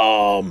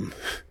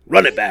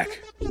 Run it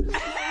back.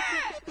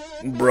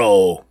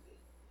 Bro,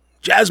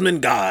 Jasmine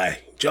Guy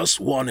just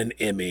won an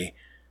Emmy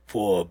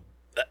for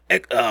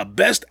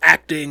best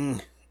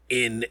acting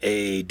in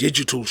a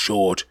digital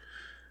short.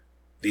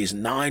 These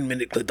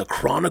 9-minute clips, The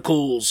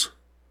Chronicles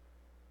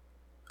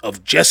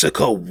of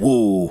Jessica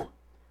Wu,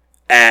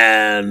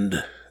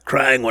 and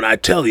crying when I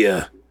tell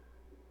you,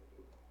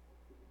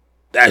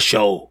 that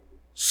show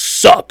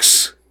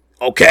sucks,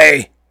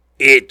 okay?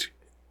 It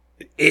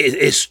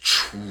is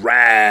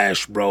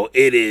trash, bro.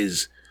 It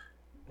is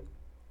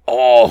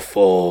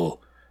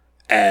awful.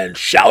 And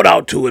shout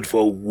out to it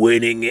for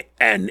winning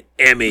an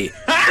Emmy.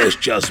 It's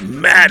just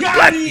mad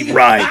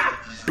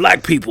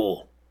black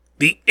people.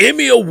 The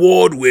Emmy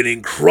Award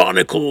winning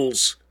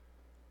Chronicles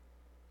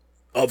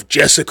of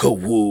Jessica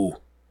Wu.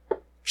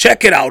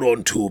 Check it out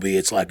on Tubi.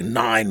 It's like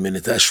 9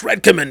 minutes. That's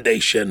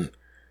recommendation.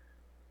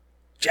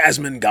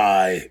 Jasmine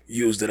Guy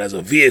used it as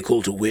a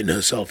vehicle to win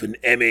herself an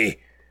Emmy,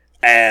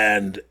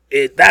 and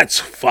that's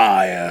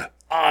fire.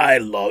 I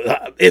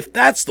love. If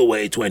that's the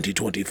way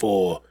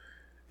 2024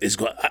 is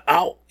going,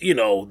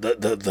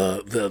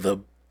 the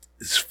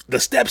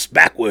steps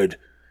backward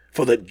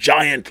for the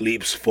giant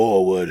leaps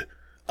forward.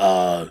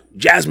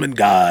 Jasmine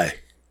Guy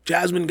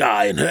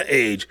in her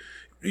age.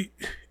 You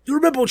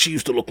remember what she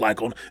used to look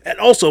like on, and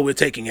also we're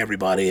taking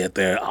everybody at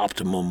their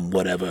optimum,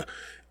 whatever.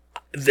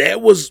 There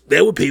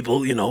were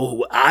people,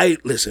 who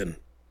listen.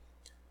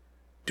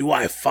 Do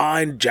I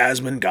find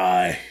Jasmine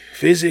Guy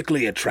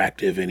physically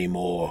attractive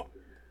anymore?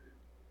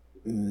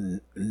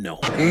 No.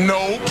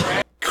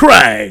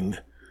 Krang,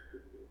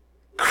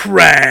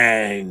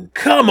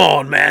 come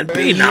on, man,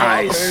 be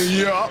nice.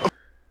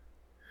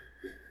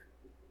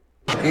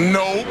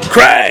 No.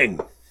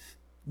 Krang,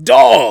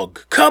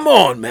 dog, come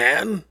on,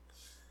 man.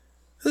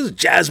 This is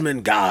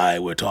Jasmine Guy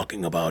we're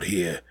talking about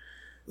here.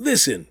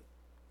 Listen,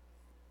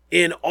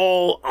 in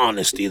all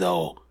honesty,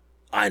 though,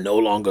 I no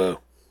longer,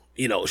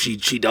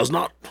 she does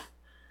not,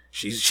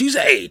 she's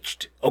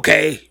aged,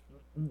 okay?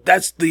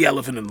 That's the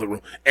elephant in the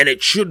room, and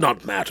it should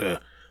not matter,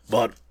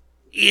 but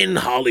in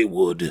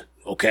Hollywood,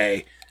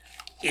 okay,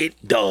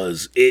 it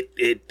does.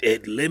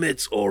 It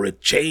limits or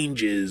it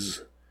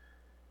changes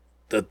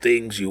the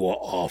things you are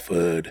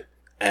offered,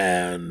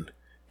 and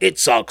it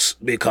sucks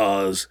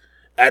because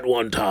at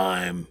one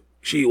time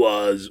she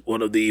was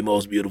one of the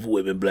most beautiful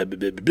women, blah, blah,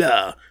 blah, blah,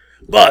 blah,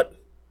 but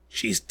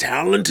she's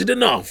talented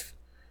enough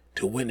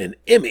to win an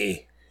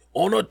Emmy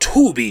on a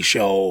Tubi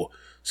show,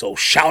 so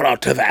shout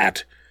out to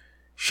that.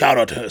 Shout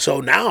out to her.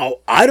 So now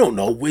I don't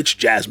know which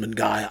Jasmine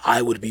guy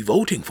I would be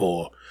voting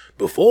for.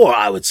 Before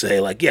I would say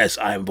like, yes,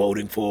 I'm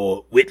voting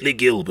for Whitley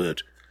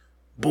Gilbert.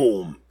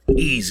 Boom,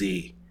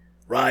 easy,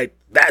 right?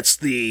 That's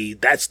the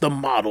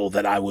model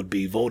that I would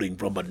be voting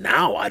from. But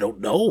now I don't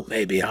know.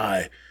 Maybe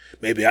I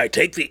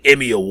take the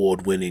Emmy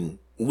Award winning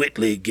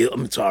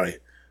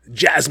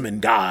Jasmine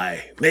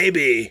guy.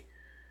 Maybe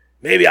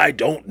I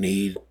don't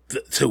need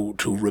to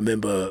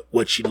remember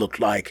what she looked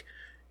like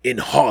in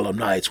Harlem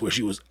Nights, where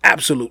she was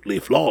absolutely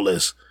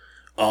flawless.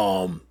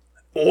 Or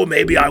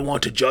maybe I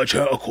want to judge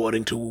her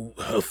according to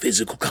her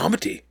physical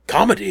comedy,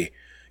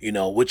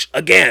 which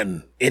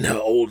again, in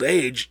her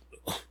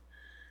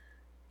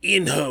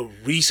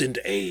recent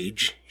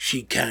age,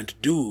 she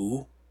can't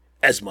do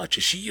as much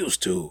as she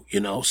used to,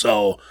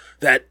 so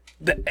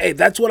hey,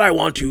 that's what I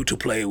want you to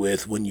play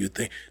with when you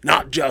think,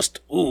 not just,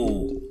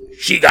 ooh,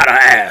 she got her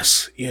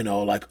ass,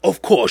 like,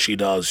 of course she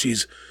does.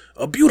 She's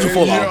a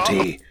beautiful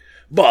auntie,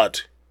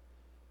 but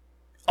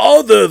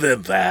other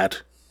than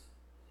that,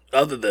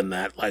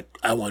 like,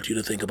 I want you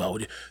to think about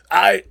what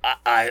I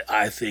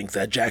think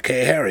that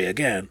Jackée Harry,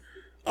 again,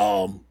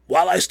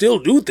 while I still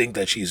do think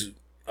that she's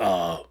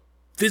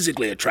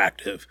physically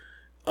attractive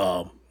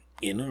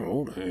in her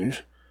old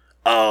age,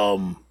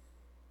 I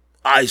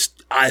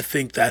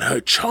think that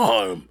her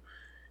charm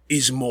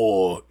is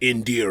more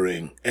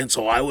endearing, and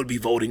so I would be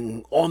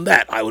voting on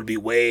that. I would be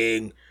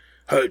weighing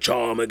her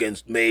charm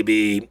against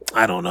maybe,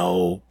 I don't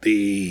know,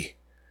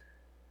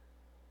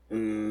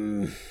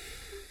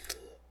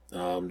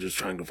 I'm just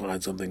trying to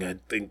find something I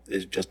think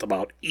is just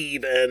about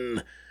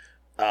even.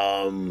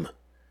 I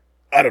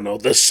don't know,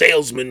 the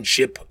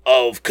saleswomanship,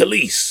 of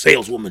Khalees.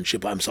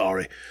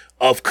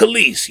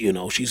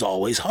 She's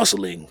always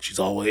hustling. She's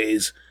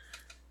always,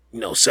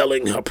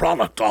 selling her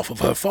product off of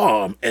her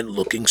farm and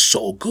looking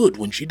so good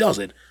when she does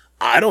it.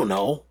 I don't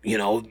know.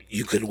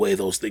 You could weigh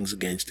those things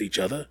against each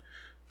other.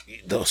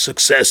 The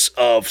success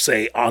of,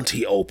 say,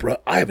 Auntie Oprah.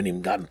 I haven't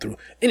even gotten through.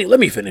 Anyway, let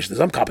me finish this.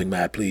 I'm copying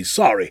mad, please.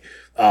 Sorry.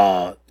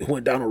 It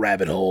went down a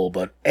rabbit hole,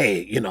 but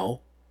hey,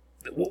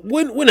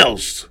 when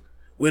else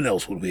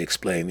would we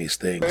explain these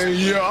things?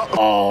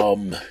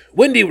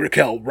 Wendy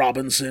Raquel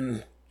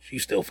Robinson,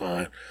 she's still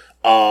fine.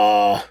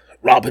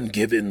 Robin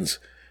Givens,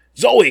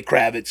 Zoe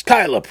Kravitz,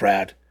 Kyla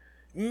Pratt,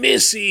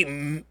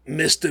 Missy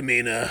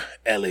Misdemeanor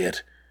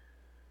Elliott.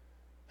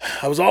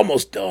 I was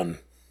almost done.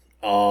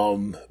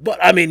 But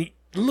I mean,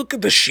 look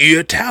at the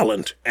sheer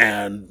talent,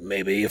 and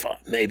maybe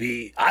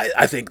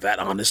I think that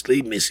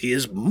honestly Missy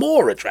is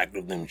more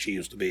attractive than she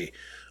used to be.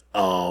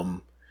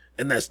 And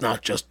that's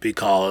not just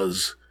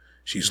because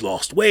she's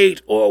lost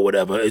weight or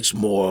whatever. It's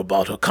more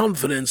about her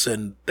confidence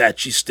and that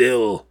she's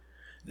still.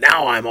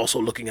 Now I'm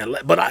also looking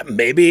at, but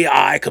maybe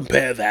I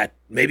compare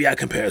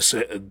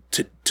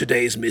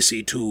today's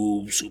Missy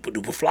to Super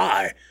Duper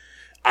Fly.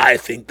 I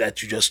think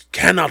that you just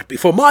cannot be.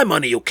 For my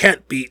money, you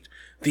can't beat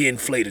the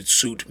inflated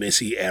suit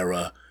Missy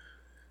era.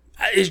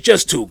 It's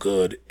just too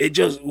good.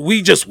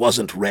 We just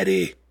wasn't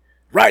ready.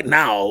 Right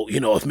now,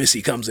 if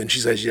Missy comes in,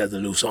 she says she has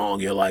a new song,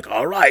 you're like,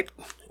 all right,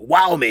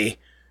 wow me.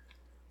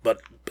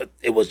 But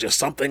it was just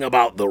something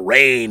about the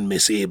rain,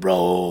 Missy,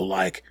 bro.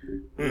 Like,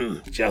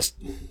 just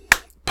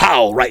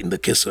pow, right in the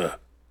kisser.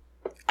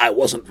 I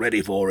wasn't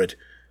ready for it,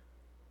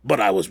 but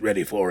I was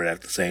ready for it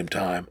at the same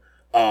time.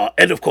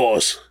 And of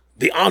course,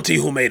 the auntie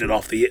who made it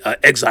off the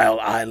Exile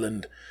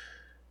Island,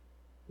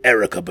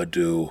 Erykah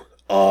Badu.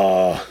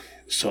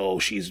 So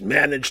she's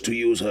managed to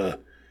use her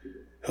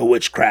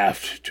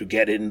witchcraft to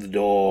get in the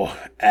door.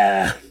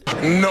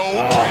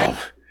 No.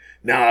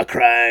 Now I'm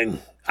crying.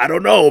 I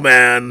don't know,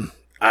 man.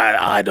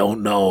 I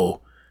don't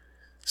know.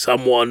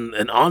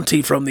 An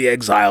auntie from the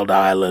exiled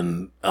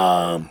island.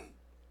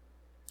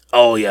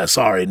 Oh yeah,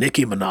 sorry.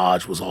 Nicki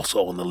Minaj was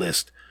also on the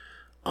list.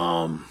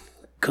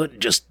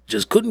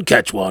 Couldn't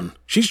catch one.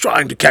 She's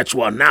trying to catch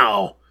one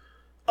now.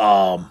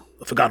 I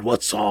forgot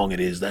what song it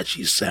is that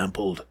she's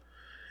sampled.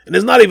 And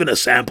it's not even a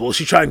sample.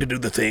 She's trying to do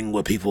the thing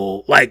where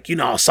people, like,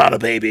 Sada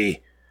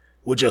Baby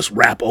would just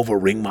rap over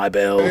Ring My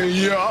Bell.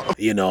 And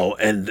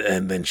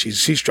then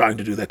she's trying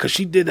to do that. Because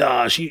she did,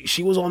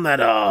 she was on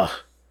that,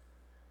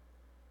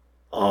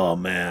 oh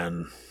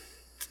man.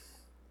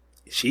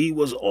 She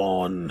was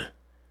on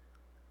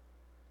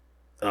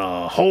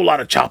Whole Lot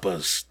of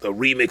Choppers, the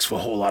remix for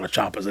Whole Lot of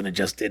Choppers, and it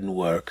just didn't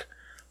work.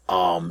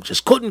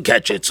 Just couldn't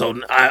catch it.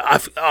 So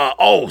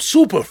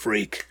Super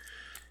Freak.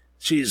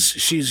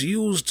 She's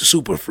used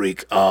Super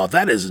Freak.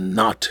 That is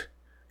not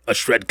a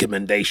shred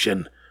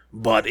commendation,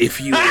 but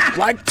if you would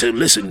like to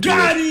listen to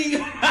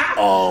it,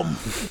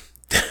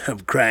 I'm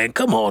crying.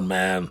 Come on,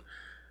 man.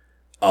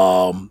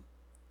 I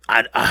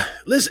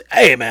listen.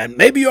 Hey, man.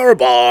 Maybe you're a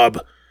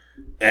barb,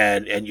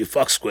 and you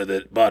fucks with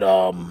it, but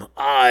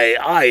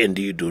I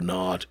indeed do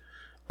not.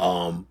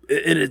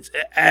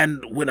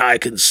 And when I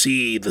can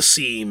see the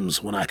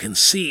seams, when I can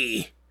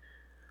see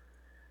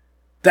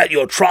that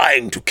you're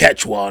trying to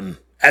catch one.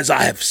 As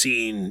I have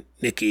seen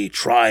Nicki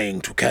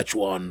trying to catch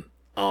one,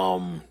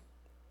 yeah,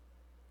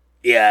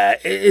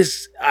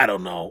 I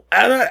don't know.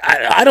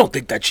 I don't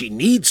think that she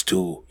needs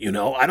to,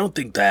 I don't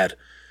think that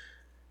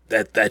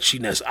that she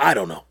I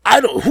don't know.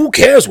 Who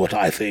cares what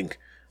I think?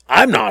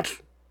 I'm not,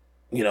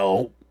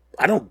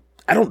 I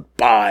don't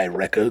buy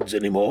records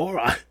anymore.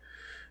 I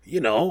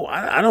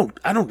don't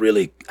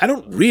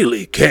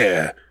really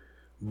care.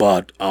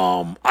 But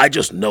I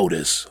just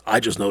notice.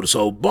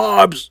 So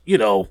Barb's,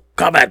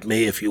 come at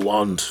me if you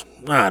want.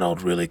 I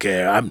don't really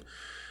care.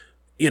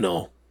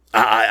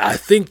 I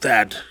think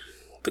that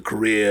the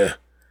career.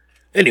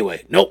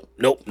 Anyway, nope.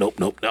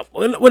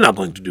 We're not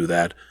going to do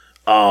that.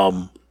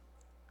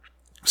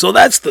 So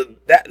that's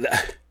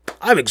that.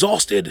 I'm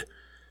exhausted.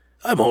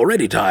 I'm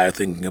already tired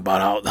thinking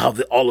about how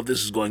all of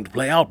this is going to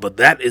play out. But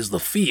that is the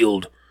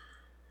field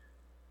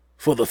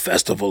for the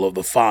Festival of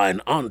the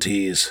Fine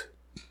Aunties.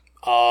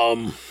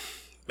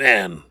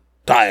 Man,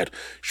 tired.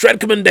 Shred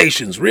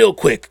commendations, real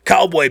quick.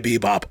 Cowboy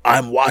Bebop.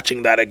 I'm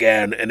watching that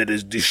again, and it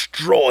is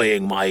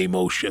destroying my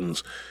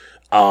emotions.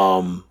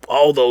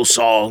 All those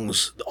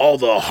songs, all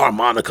the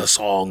harmonica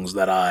songs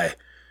that I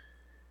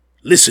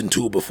listened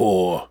to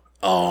before,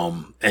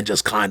 and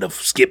just kind of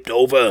skipped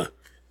over.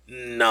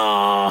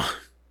 Nah,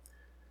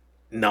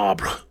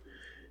 bro.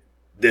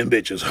 Them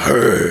bitches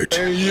hurt.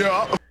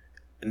 Yeah.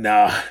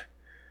 Nah.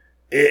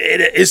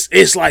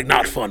 It's like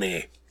not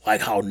funny.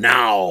 Like how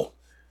now,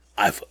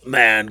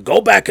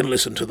 go back and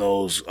listen to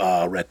those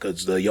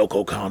records, the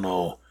Yoko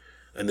Kanno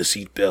and the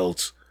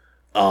Seatbelts.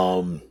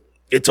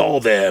 It's all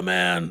there,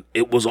 man.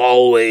 It was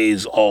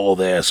always all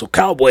there. So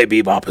Cowboy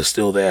Bebop is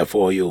still there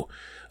for you.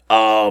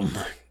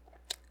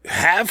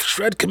 Half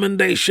shred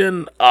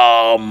commendation.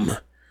 I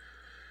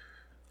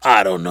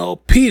don't know.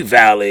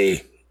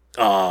 P-Valley.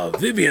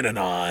 Vivian and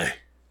I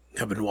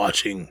have been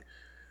watching.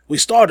 We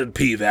started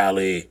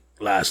P-Valley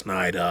last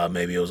night.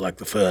 Maybe it was like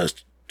the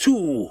first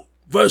two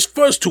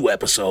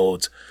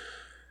episodes.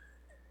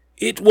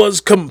 It was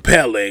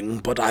compelling,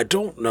 but I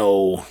don't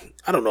know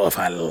if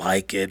I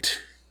like it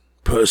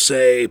per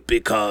se,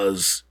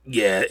 because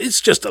it's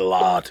just a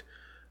lot,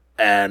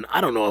 and I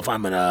don't know if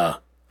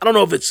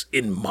it's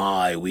in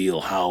my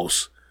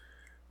wheelhouse,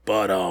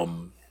 but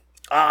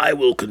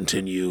I'll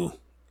continue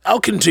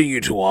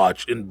to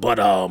watch, but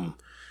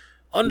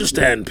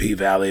understand,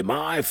 P-Valley,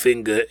 my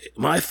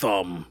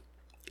thumb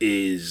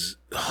is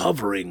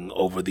hovering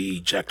over the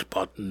eject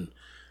button.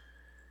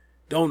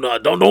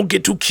 Don't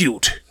get too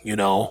cute,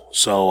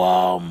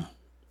 So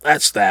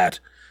that's that.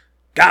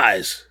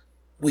 Guys,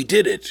 we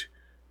did it.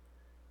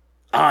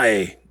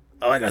 Like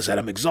I said,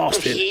 I'm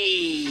exhausted.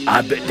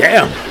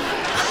 Damn.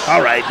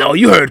 All right, no,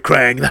 you heard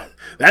Krang.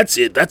 That's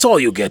it. That's all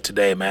you get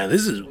today, man.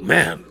 This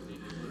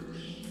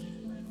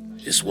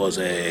was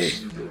a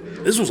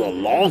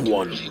long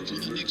one.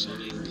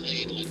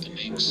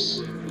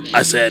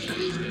 I said,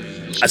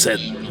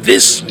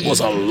 this was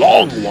a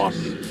long one.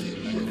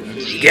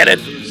 You get it?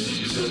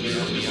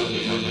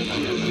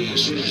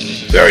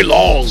 Very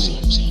long.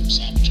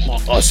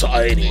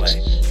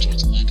 Anyway.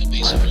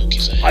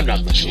 I'm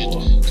not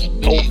mature.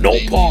 No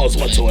pause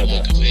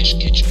whatsoever.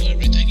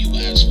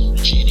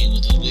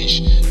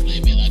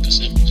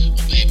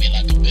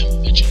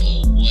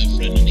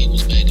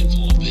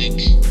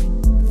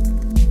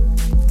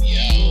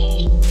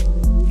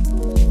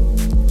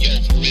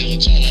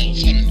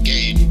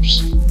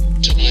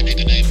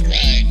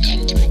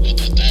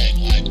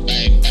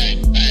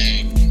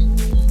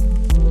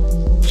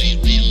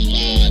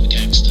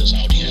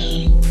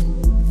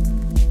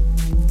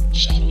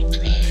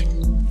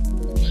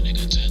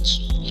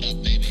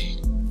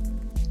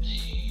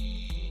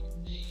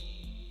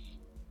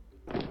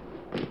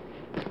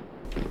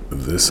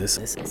 This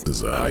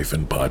is a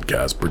Hyphen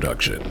Podcast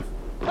production.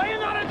 Are you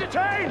not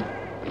entertained?